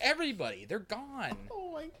killed everybody. They're gone.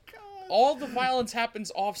 Oh my god. All the violence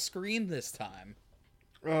happens off screen this time.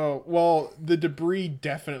 Oh, well, the debris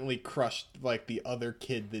definitely crushed, like, the other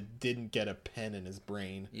kid that didn't get a pen in his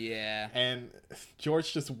brain. Yeah. And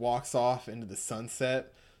George just walks off into the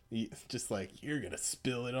sunset, just like, you're gonna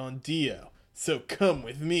spill it on Dio, so come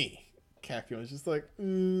with me. Kakyoin's just like,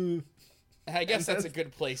 I guess that's a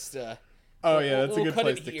good place to... Oh, yeah, that's a good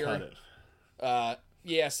place to cut it.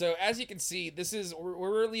 Yeah, so as you can see, this is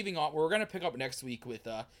we're leaving off. We're gonna pick up next week with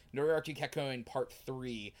Noriaki Kakyoin Part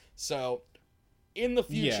 3. So in the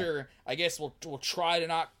future, I guess we'll try to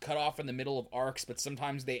not cut off in the middle of arcs, but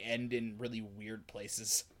sometimes they end in really weird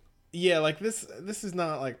places. Yeah, like this is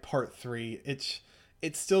not like Part 3.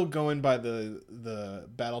 It's still going by the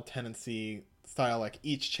battle tendency style. Like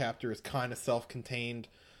each chapter is kind of self-contained.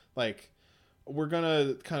 Like we're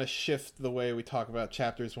gonna kind of shift the way we talk about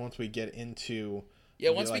chapters once we get into. Yeah,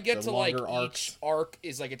 once we get to like arcs. Each arc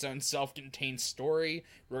is like its own self-contained story.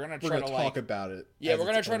 We're gonna try to talk about it. Yeah, we're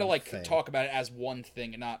gonna try to like talk about it as one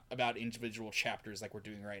thing and not about individual chapters like we're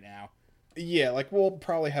doing right now. Yeah, like we'll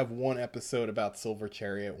probably have one episode about Silver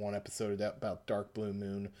Chariot, one episode about Dark Blue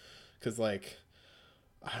Moon, because like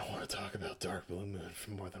I don't want to talk about Dark Blue Moon for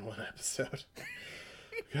more than one episode.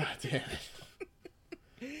 God damn it.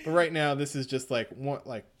 But right now, this is just like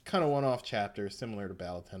kind of one-off chapters similar to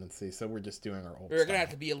Battle Tendency, so we're just doing our old. We're gonna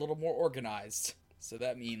have to be a little more organized, so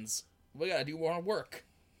that means we gotta do more work.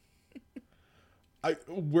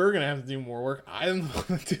 We're gonna have to do more work. I'm the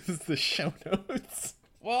one that does the show notes.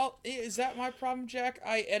 Well, is that my problem, Jack?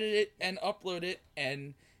 I edit it and upload it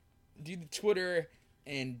and do the Twitter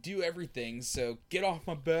and do everything. So get off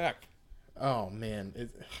my back. Oh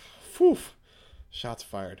man, whew. Shots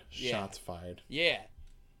fired. Yeah. Shots fired. Yeah.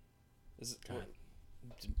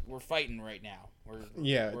 We're fighting right now.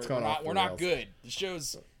 It's going off. We're not good. The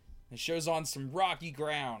show's on some rocky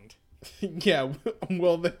ground. Yeah,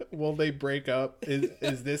 will they break up?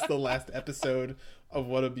 Is this the last episode of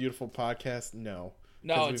What a Beautiful Podcast? No.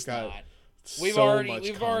 No, it's not. We've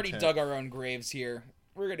already dug our own graves here.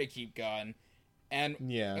 We're gonna keep going.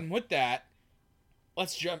 And with that,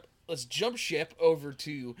 let's jump ship over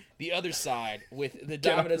to the other side with the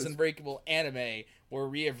Diamond is Unbreakable anime, where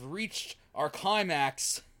we have reached our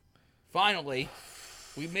climax. Finally,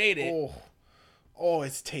 we made it. Oh,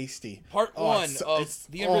 it's tasty. Part 1 of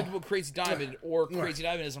The Unbreakable Crazy Diamond, or Crazy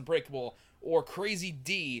Diamond is Unbreakable, or Crazy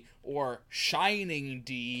D, or Shining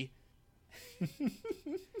D.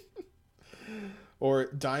 Or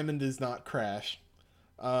Diamond Does Not Crash.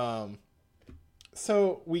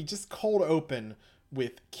 So we just cold open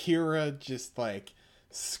with Kira just like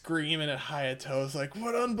screaming at Hayato. It's like,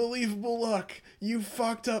 what unbelievable luck! You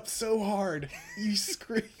fucked up so hard. You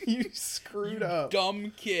screwed up.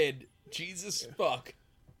 Dumb kid. Jesus fuck.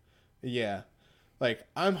 Yeah. Like,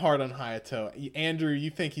 I'm hard on Hayato. Andrew, you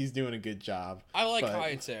think he's doing a good job. I like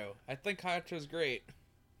Hayato. I think Hayato's great.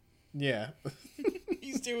 Yeah.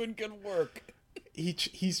 He's doing good work.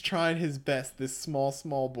 He's trying his best, this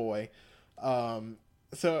small boy.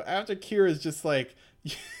 So after Kira's just like,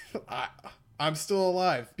 I'm still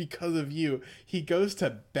alive because of you, he goes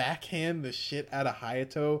to backhand the shit out of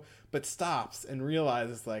Hayato, but stops and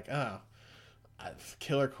realizes like,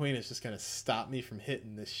 Killer Queen is just gonna stop me from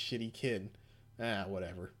hitting this shitty kid.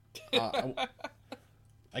 Whatever.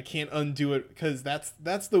 I can't undo it, because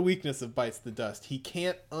that's the weakness of Bites the Dust. He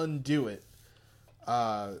can't undo it.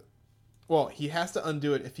 Well, he has to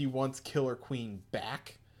undo it if he wants Killer Queen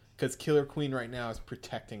back, because Killer Queen right now is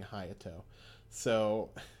protecting Hayato. So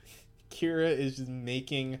Kira is just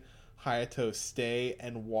making Hayato stay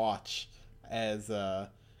and watch as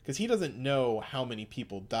because he doesn't know how many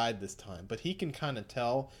people died this time, but he can kind of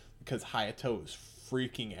tell because Hayato is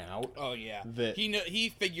freaking out. Oh yeah, that he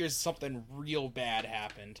figures something real bad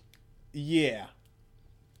happened. Yeah,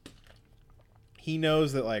 he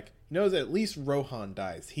knows that at least Rohan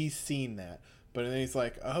dies. He's seen that, but then he's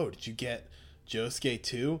like, oh, did you get Josuke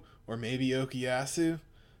too, or maybe Okuyasu?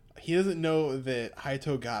 He doesn't know that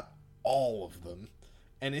Hayato got all of them,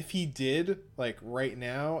 and if he did, like right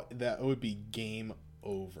now, that would be game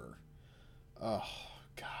over. Oh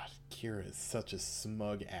god, Kira is such a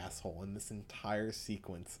smug asshole in this entire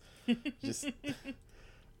sequence. Just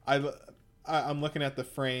I'm looking at the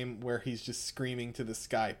frame where he's just screaming to the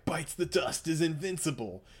sky, Bites the Dust is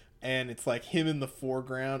invincible, and it's like him in the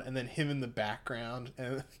foreground and then him in the background,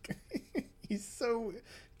 and he's so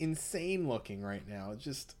insane looking right now.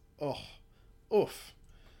 Just oof.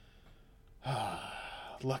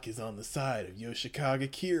 Luck is on the side of Yoshikage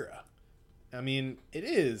Kira. I mean, it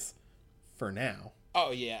is for now.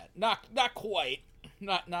 Oh yeah, not quite,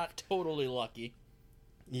 not totally lucky.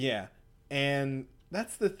 Yeah, and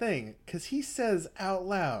that's the thing, because he says out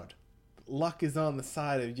loud, luck is on the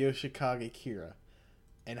side of Yoshikage Kira,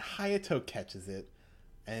 and Hayato catches it,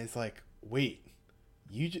 and it's like, wait,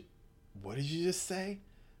 what did you just say?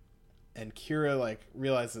 And Kira like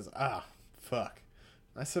realizes, fuck,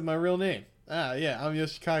 I said my real name. Yeah, I'm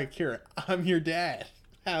Yoshikage Kira. I'm your dad.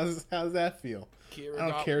 How's that feel? Kira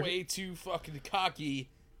got way too fucking cocky.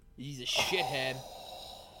 He's a shithead.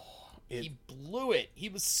 He blew it. He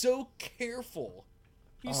was so careful.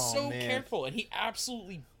 He was careful, and he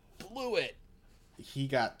absolutely blew it. He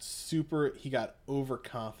got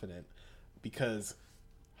overconfident because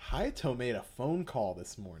Hayato made a phone call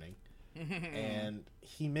this morning, and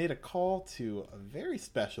he made a call to a very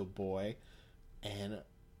special boy, and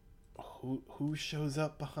who shows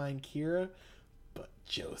up behind Kira but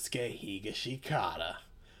Josuke Higashikata.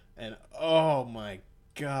 And oh my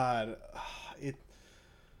god,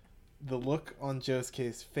 the look on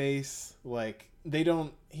Josuke's face, like they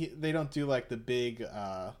don't do like the big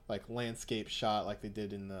like landscape shot like they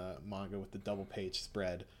did in the manga with the double page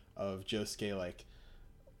spread of Josuke like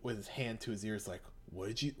with his hand to his ears like, what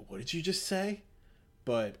did you just say?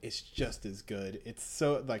 But it's just as good. It's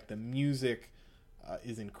so like the music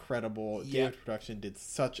is incredible. Yep. David Production did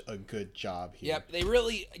such a good job here. Yep, they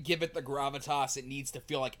really give it the gravitas it needs to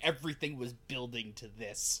feel like everything was building to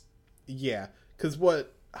this. Yeah, because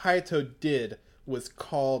what Hayato did was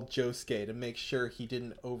call Josuke to make sure he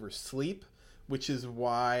didn't oversleep, which is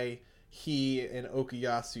why he and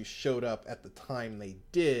Okuyasu showed up at the time they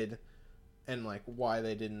did, and like why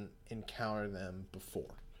they didn't encounter them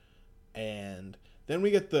before. And then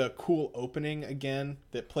we get the cool opening again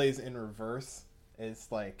that plays in reverse.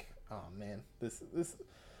 It's like, oh man, this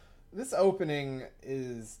opening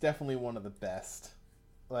is definitely one of the best.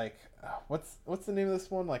 Like, what's the name of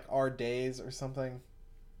this one? Like Our Days or something?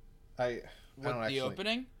 I don't actually. The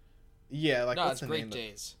opening? Yeah, like no, what's it's the Great name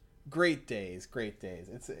Days. great days, great days.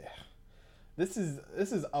 This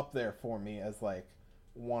is up there for me as like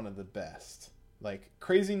one of the best. Like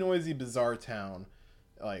Crazy Noisy Bizarre Town,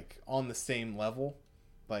 like on the same level.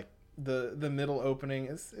 Like the middle opening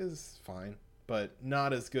is fine, but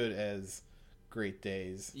not as good as Great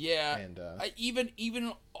Days. Yeah, and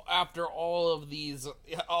even after all of these,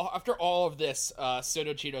 after all of this,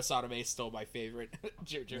 Soto Chito Sadame is still my favorite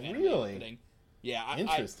JoJo anime opening. Yeah,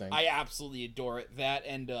 interesting. I absolutely adore it. That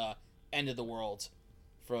and End of the World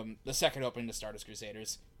from the second opening to Stardust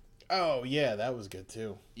Crusaders. Oh yeah, that was good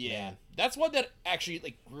too. Yeah, man. That's one that actually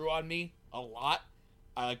like grew on me a lot.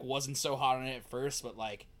 I like wasn't so hot on it at first, but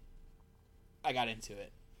like I got into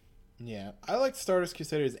it. Yeah, I liked Stardust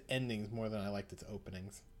Crusaders endings more than I liked its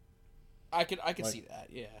openings. I could see that.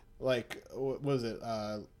 Yeah. Like what was it?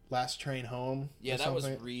 Last Train Home. Yeah, that was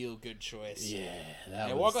a real good choice. Yeah, that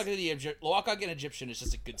was... Walk Like an Egyptian is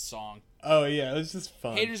just a good song. Oh yeah, it was just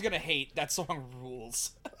fun. Haters gonna hate that song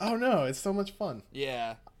rules. Oh no, it's so much fun.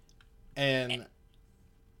 Yeah. And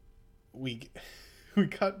we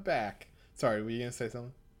cut back. Sorry, were you gonna say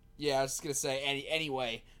something? Yeah, I was just gonna say.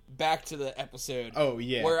 Anyway, back to the episode. Oh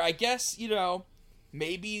yeah. Where I guess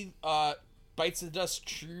maybe Bites of Dust's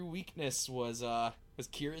true weakness was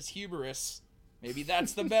Kira's hubris. Maybe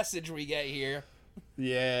that's the message we get here.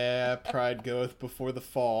 Yeah, pride goeth before the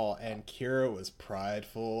fall, and Kira was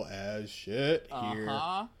prideful as shit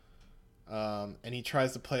here. And he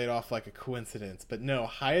tries to play it off like a coincidence, but no,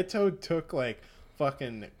 Hayato took like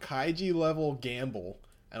fucking Kaiji level gamble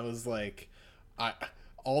and was like,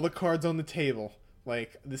 all the cards on the table.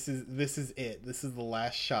 Like this is it. This is the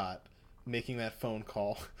last shot. Making that phone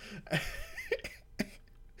call.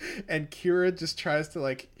 And Kira just tries to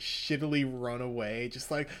like shittily run away, just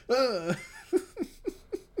like, because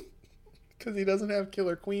he doesn't have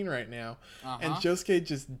Killer Queen right now. And Josuke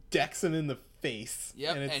just decks him in the face.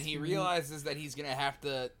 Yep, and he realizes that he's gonna have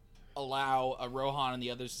to allow Rohan and the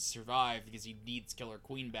others to survive because he needs Killer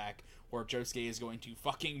Queen back, or Josuke is going to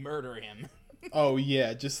fucking murder him. Oh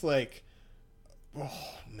yeah, just like,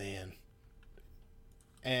 oh man.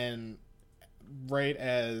 And right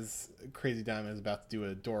as Crazy Diamond is about to do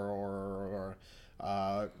a Doro,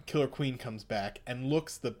 Killer Queen comes back and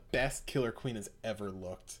looks the best Killer Queen has ever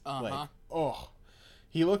looked. Like,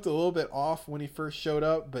 he looked a little bit off when he first showed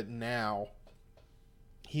up, but now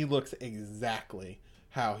he looks exactly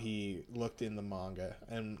how he looked in the manga,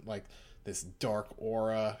 and like this dark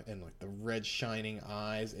aura and like the red shining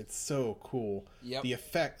eyes. It's so cool. Yep.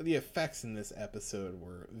 The effects in this episode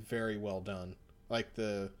were very well done. Like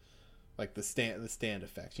the stand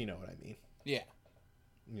effects, you know what I mean? Yeah.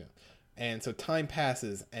 Yeah. And so time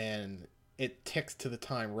passes, and it ticks to the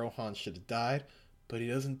time Rohan should have died, but he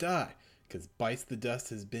doesn't die because Bites the Dust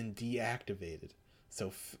has been deactivated.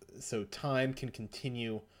 So time can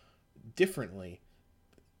continue differently,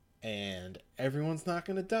 and everyone's not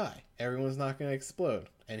going to die. Everyone's not going to explode.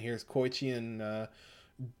 And here's Koichi and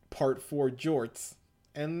Part 4 Jorts,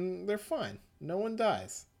 and they're fine. No one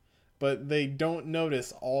dies. But they don't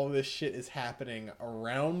notice all this shit is happening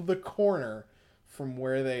around the corner from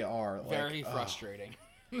where they are. Very frustrating.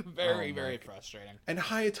 Very frustrating. And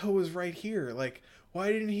Hayato was right here. Like,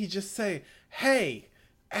 why didn't he just say, "Hey,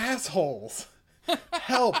 assholes,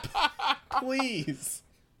 help, please"?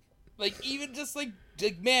 Like, even just like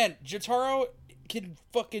man, Jotaro can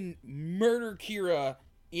fucking murder Kira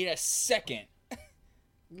in a second.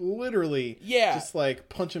 Literally. Yeah. Just like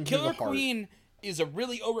punch him through the heart. Killer Queen is a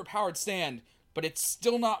really overpowered stand, but it's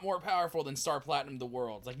still not more powerful than Star Platinum the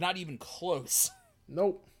World. Like, not even close.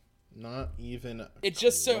 Nope. Not even It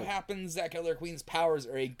just so happens that Killer Queen's powers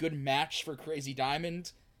are a good match for Crazy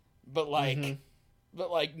Diamond, but like,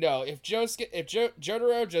 no. If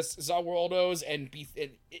Jotaro just Zawaldos and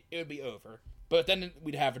it would be over. But then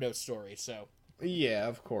we'd have no story. So yeah,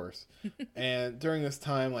 of course. And during this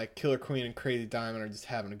time, like Killer Queen and Crazy Diamond are just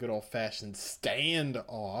having a good old fashioned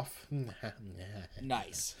standoff.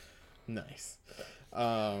 Nice.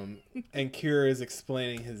 And Kira is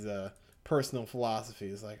explaining his personal philosophy.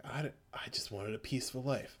 He's like, I just wanted a peaceful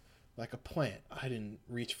life, like a plant. I didn't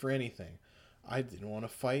reach for anything. I didn't want to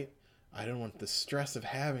fight. I didn't want the stress of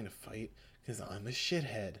having to fight because I'm a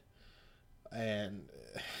shithead. And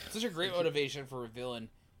such a great motivation for a villain.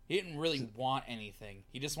 He didn't really want anything.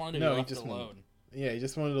 He just wanted to be left alone. He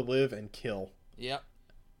just wanted to live and kill. Yep.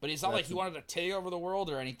 But it's not like he wanted to take over the world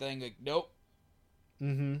or anything. Like, nope.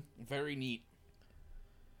 Mm-hmm. Very neat.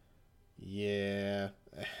 Yeah.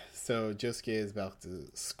 So Josuke is about to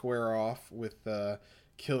square off with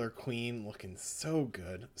Killer Queen, looking so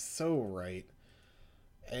good, so right.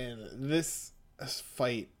 And this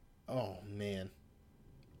fight, oh man.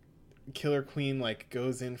 Killer Queen like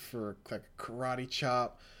goes in for like a karate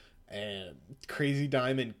chop, and Crazy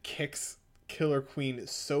Diamond kicks Killer Queen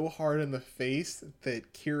so hard in the face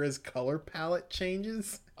that Kira's color palette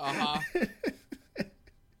changes.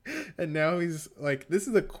 And now he's like, this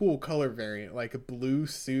is a cool color variant, like a blue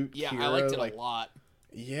suit. Yeah, Kira, I liked it like, a lot.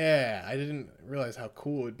 Yeah, I didn't realize how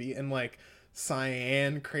cool it would be. And like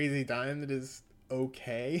Cyan Crazy Diamond is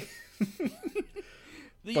okay.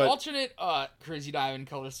 The alternate Crazy Diamond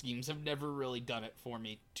color schemes have never really done it for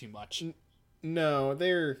me too much. No,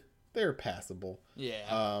 they're passable.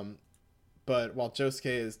 Yeah. But while Josuke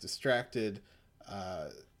is distracted,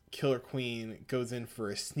 Killer Queen goes in for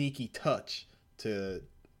a sneaky touch to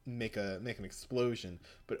make an explosion.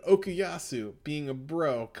 But Okuyasu, being a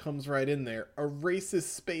bro, comes right in there, erases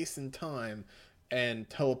space and time, and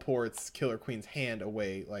teleports Killer Queen's hand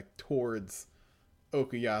away, like towards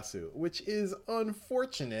Okuyasu, which is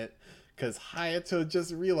unfortunate because Hayato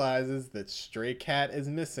just realizes that Stray Cat is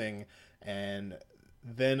missing, and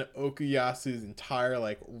then Okuyasu's entire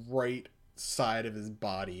like right side of his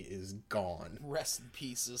body is gone. Rest in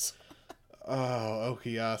pieces. Oh,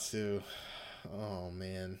 Okuyasu. Oh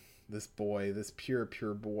man, this boy, this pure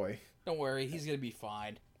boy. Don't worry, he's gonna be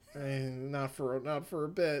fine. Not for a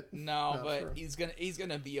bit. No, but he's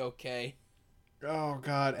gonna be okay. Oh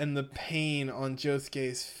god, and the pain on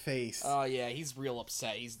Josuke's face. Oh yeah, he's real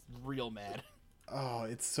upset. He's real mad. Oh,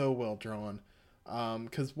 it's so well drawn.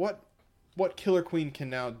 Because what Killer Queen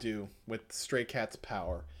can now do with Stray Cat's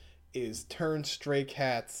power is turn Stray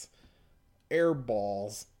Cat's air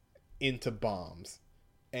balls into bombs.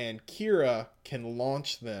 And Kira can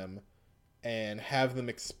launch them and have them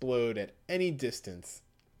explode at any distance.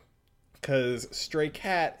 Because Stray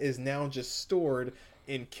Cat is now just stored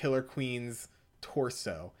in Killer Queen's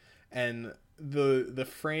torso. And the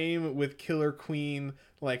frame with Killer Queen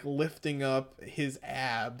like lifting up his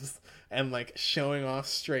abs and like showing off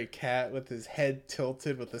Stray Cat with his head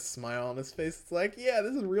tilted with a smile on his face. It's like, yeah,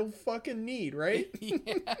 this is real fucking neat, right?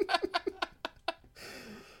 Yeah.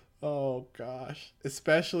 Oh gosh,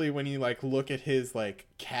 especially when you like look at his like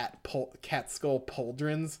cat skull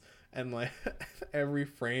pauldrons, and like every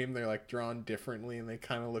frame they're like drawn differently and they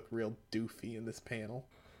kind of look real doofy in this panel,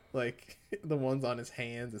 like the ones on his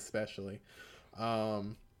hands especially.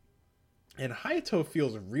 And Hayato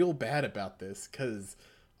feels real bad about this because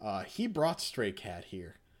he brought Stray Cat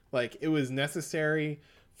here. Like, it was necessary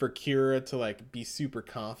for Kira to like be super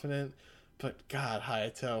confident, but god,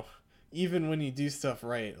 Hayato, even when you do stuff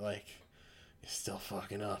right, like, you're still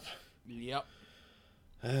fucking up. Yep.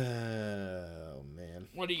 Oh, man.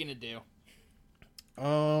 What are you gonna do?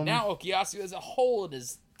 Now Okuyasu has a hole in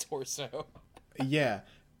his torso. Yeah,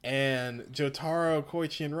 and Jotaro,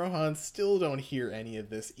 Koichi, and Rohan still don't hear any of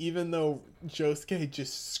this, even though Josuke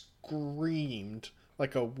just screamed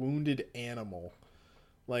like a wounded animal.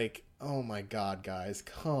 Like, oh my god, guys,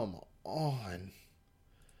 come on.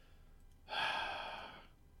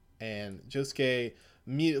 And Josuke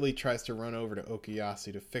immediately tries to run over to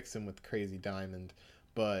Okuyasu to fix him with Crazy Diamond,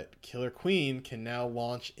 but Killer Queen can now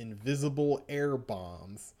launch invisible air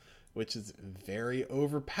bombs, which is very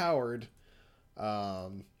overpowered.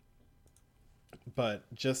 But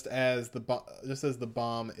just as the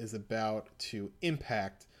bomb is about to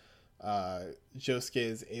impact, Josuke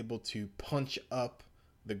is able to punch up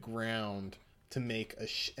the ground to make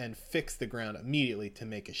and fix the ground immediately to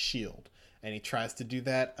make a shield. And he tries to do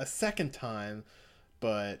that a second time,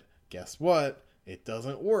 but guess what? It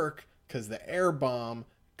doesn't work because the air bomb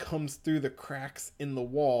comes through the cracks in the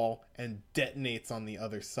wall and detonates on the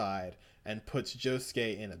other side and puts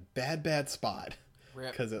Josuke in a bad spot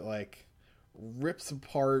because it like rips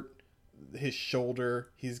apart his shoulder.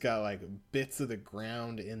 He's got like bits of the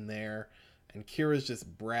ground in there, and Kira's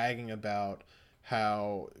just bragging about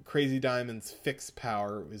how Crazy Diamond's fixed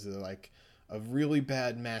power is like a really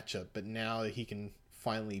bad matchup, but now that he can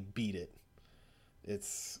finally beat it,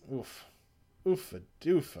 it's oofa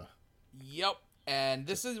doofa. Yep. And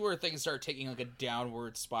this is where things start taking like a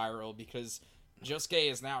downward spiral, because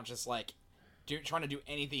Josuke is now just like trying to do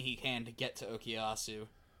anything he can to get to Okuyasu.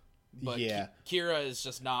 But yeah. Kira is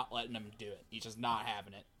just not letting him do it. He's just not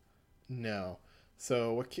having it. No.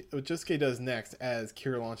 So what Josuke does next, as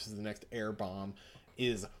Kira launches the next air bomb,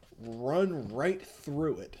 is run right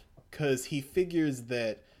through it, because he figures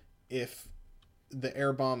that if the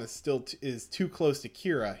air bomb is still is too close to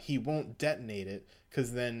Kira, he won't detonate it,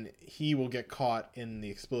 because then he will get caught in the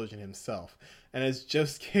explosion himself. And as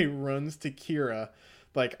Josuke runs to Kira,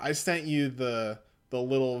 like, I sent you the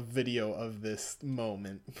little video of this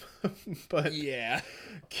moment, but yeah,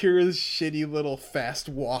 Kira's shitty little fast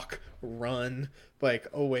walk run, like,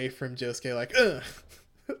 away from Josuke, like, ugh,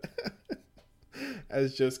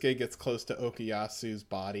 as Josuke gets close to Okuyasu's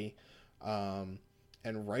body.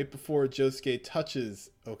 And right before Josuke touches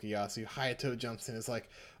Okuyasu, Hayato jumps in and is like,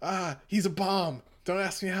 he's a bomb! Don't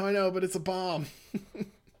ask me how I know, but it's a bomb!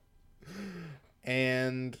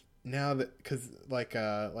 And now that, because like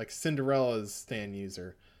Cinderella's stand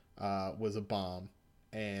user was a bomb,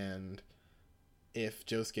 and if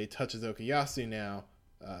Josuke touches Okuyasu now,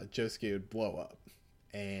 Josuke would blow up.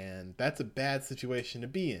 And that's a bad situation to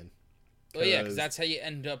be in. Oh yeah, because that's how you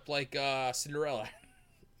end up like Cinderella.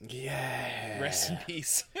 Yeah. Rest in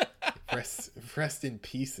peace. rest in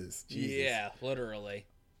pieces. Jesus. Yeah, literally.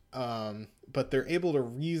 But they're able to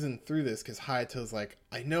reason through this because Hayato's like,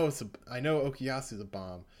 I know Okuyasu's a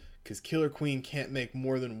bomb because Killer Queen can't make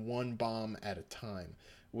more than one bomb at a time,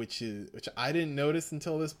 which I didn't notice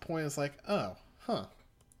until this point. It's like, oh, huh,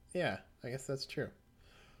 yeah, I guess that's true.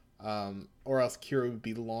 Or else Kira would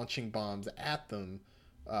be launching bombs at them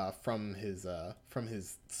from his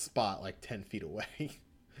spot like 10 feet away.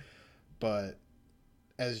 But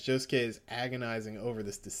as Josuke is agonizing over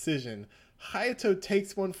this decision, Hayato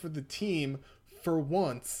takes one for the team for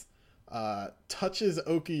once, touches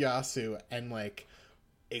Okuyasu, and like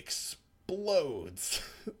explodes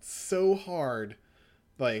so hard,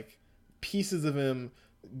 like pieces of him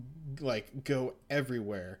like go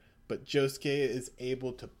everywhere. But Josuke is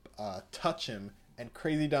able to touch him, and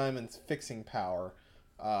Crazy Diamond's fixing power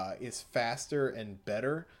is faster and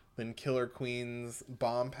better than Killer Queen's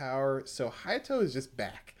bomb power. So Hayato is just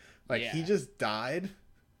back. Like, he just died.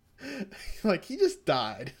 Like, he just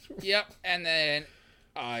died. Yep, and then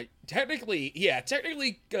technically,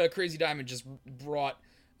 Crazy Diamond just brought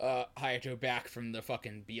Hayato back from the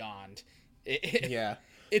fucking beyond. Yeah.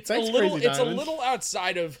 It's a little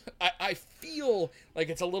outside of I feel like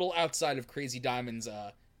it's a little outside of Crazy Diamond's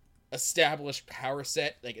established power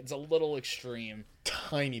set. Like, it's a little extreme.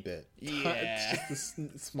 Tiny bit. Yeah. Just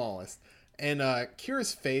the smallest. And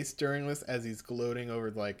Kira's face during this, as he's gloating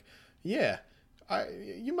over, like, yeah,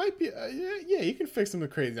 you might be, yeah, you can fix him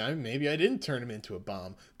with Crazy Diamond. Maybe I didn't turn him into a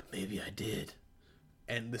bomb, but maybe I did.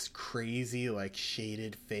 And this crazy, like,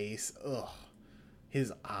 shaded face, ugh.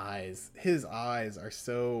 His eyes are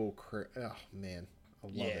so oh man, I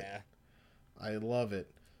love it. I love it.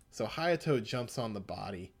 So Hayato jumps on the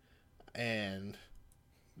body, and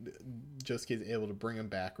Josuke is able to bring him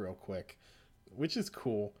back real quick, which is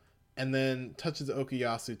cool. And then touches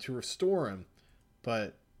Okuyasu to restore him,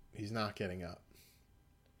 but he's not getting up.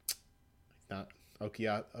 He's not.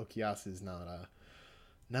 Okuyasu is not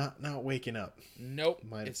waking up. Nope.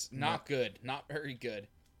 It's not good. Not very good.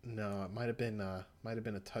 No, it might have been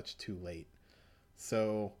a touch too late.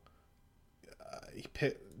 So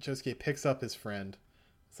Josuke picks up his friend.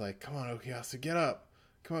 It's like, come on, Okuyasu, get up.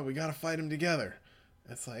 Come on, we gotta fight him together.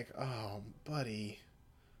 It's like, oh, buddy.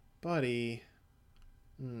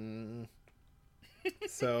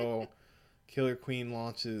 So Killer Queen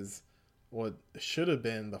launches what should have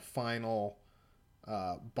been the final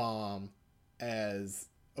bomb as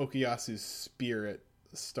Okuyasu's spirit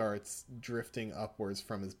starts drifting upwards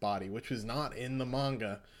from his body, which was not in the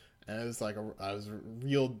manga, and it was like I was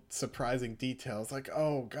real surprising details, like,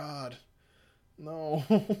 oh god, no.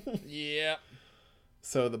 Yeah.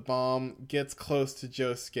 So the bomb gets close to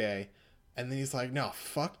Josuke, and then he's like, no,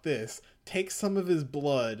 fuck this, takes some of his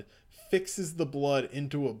blood, fixes the blood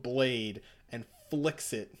into a blade, and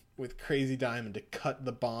flicks it with Crazy Diamond to cut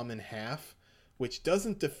the bomb in half, which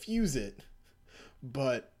doesn't defuse it,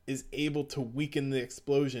 but is able to weaken the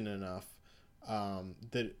explosion enough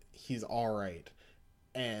that he's alright.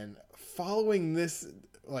 And following this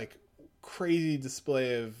like crazy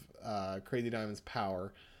display of Crazy Diamond's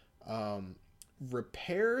power,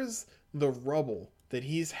 repairs the rubble that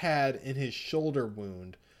he's had in his shoulder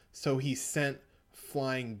wound, so he's sent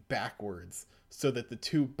flying backwards so that the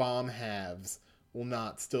two bomb halves will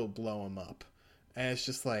not still blow him up. And it's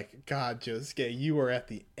just like, God, Josuke, you are at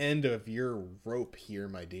the end of your rope here,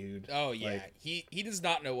 my dude. Oh, yeah. Like, he does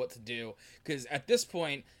not know what to do. Because at this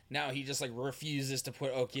point, now he just, like, refuses to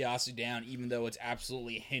put Okuyasu down, even though it's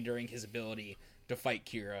absolutely hindering his ability to fight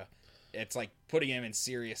Kira. It's, like, putting him in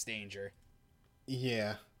serious danger.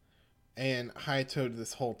 Yeah. And Hayato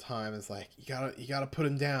this whole time is like, you gotta put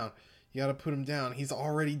him down. You gotta put him down. He's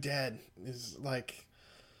already dead. It's like...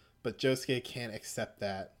 But Josuke can't accept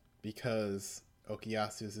that because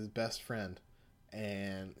Okuyasu is his best friend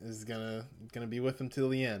and is gonna be with him till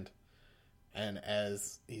the end. And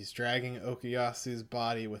as he's dragging Okuyasu's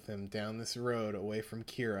body with him down this road away from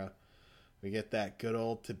Kira, we get that good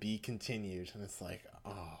old to be continued, and it's like,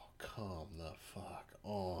 oh, come the fuck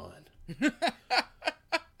on.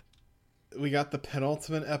 got the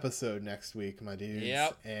penultimate episode next week, my dudes.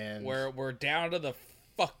 Yep. And we're down to the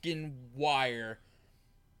fucking wire.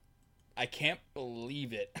 I can't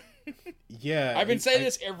believe it. Yeah. I've been saying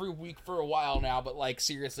this every week for a while now, but like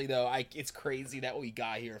seriously though, it's crazy that we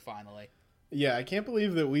got here finally. Yeah, I can't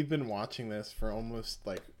believe that we've been watching this for almost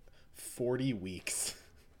like 40 weeks.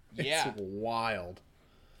 Yeah. It's wild.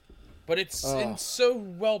 But it's so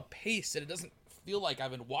well paced that it doesn't feel like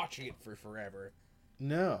I've been watching it for forever.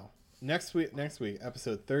 No. Next week,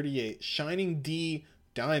 episode 38, Shining D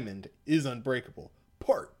Diamond is Unbreakable,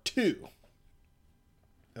 Part 2.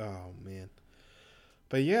 Oh, man.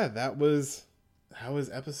 But yeah, that was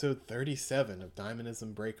episode 37 of Diamond is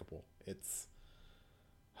Unbreakable. It's...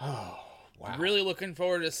 Oh, wow. Really looking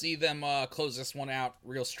forward to see them close this one out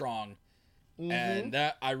real strong. Mm-hmm. And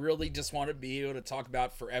that I really just want to be able to talk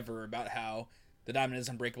about forever about how the Diamond is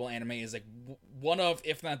Unbreakable anime is like one of,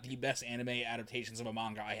 if not the best anime adaptations of a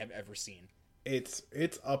manga I have ever seen. It's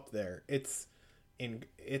up there. It's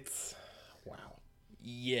wow.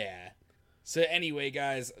 Yeah. So anyway,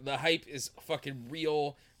 guys, the hype is fucking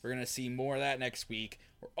real. We're going to see more of that next week.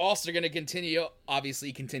 We're also going to continue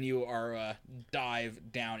our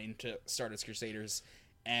dive down into Stardust Crusaders.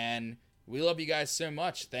 And we love you guys so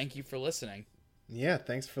much. Thank you for listening. Yeah,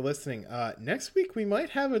 thanks for listening. Next week we might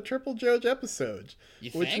have a Triple Judge episode.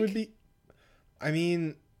 Which would be... I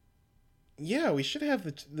mean... Yeah, we should have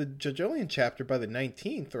the JoJolion chapter by the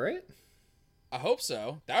 19th, right? I hope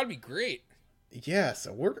so. That would be great. Yeah,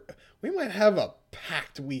 so we might have a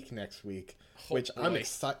packed week next week, which I'm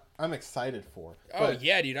excited for. Oh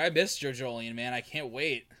yeah, dude, I miss JoJolion, man. I can't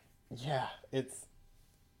wait. Yeah, it's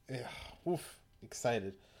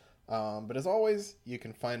excited. But as always, you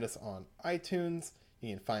can find us on iTunes.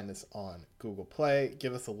 You can find us on Google Play.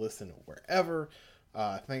 Give us a listen wherever.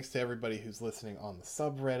 Thanks to everybody who's listening on the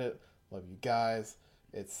subreddit. Love you guys.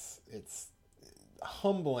 It's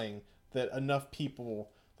humbling that enough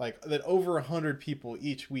people, like that over 100 people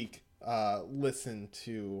each week, listen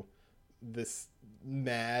to this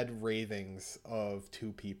mad ravings of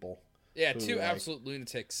two people. Yeah, two absolute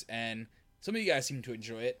lunatics, and some of you guys seem to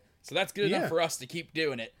enjoy it. So that's good enough for us to keep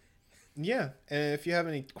doing it. Yeah, and if you have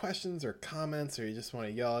any questions or comments, or you just want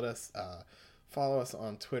to yell at us, follow us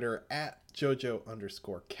on Twitter at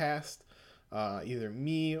JoJo_cast. Either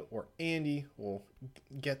me or Andy will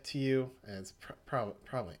get to you, and it's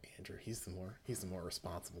probably Andrew. He's the more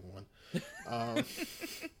responsible one.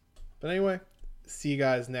 But anyway, see you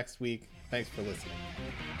guys next week. Thanks for listening.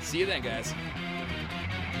 See you then, guys.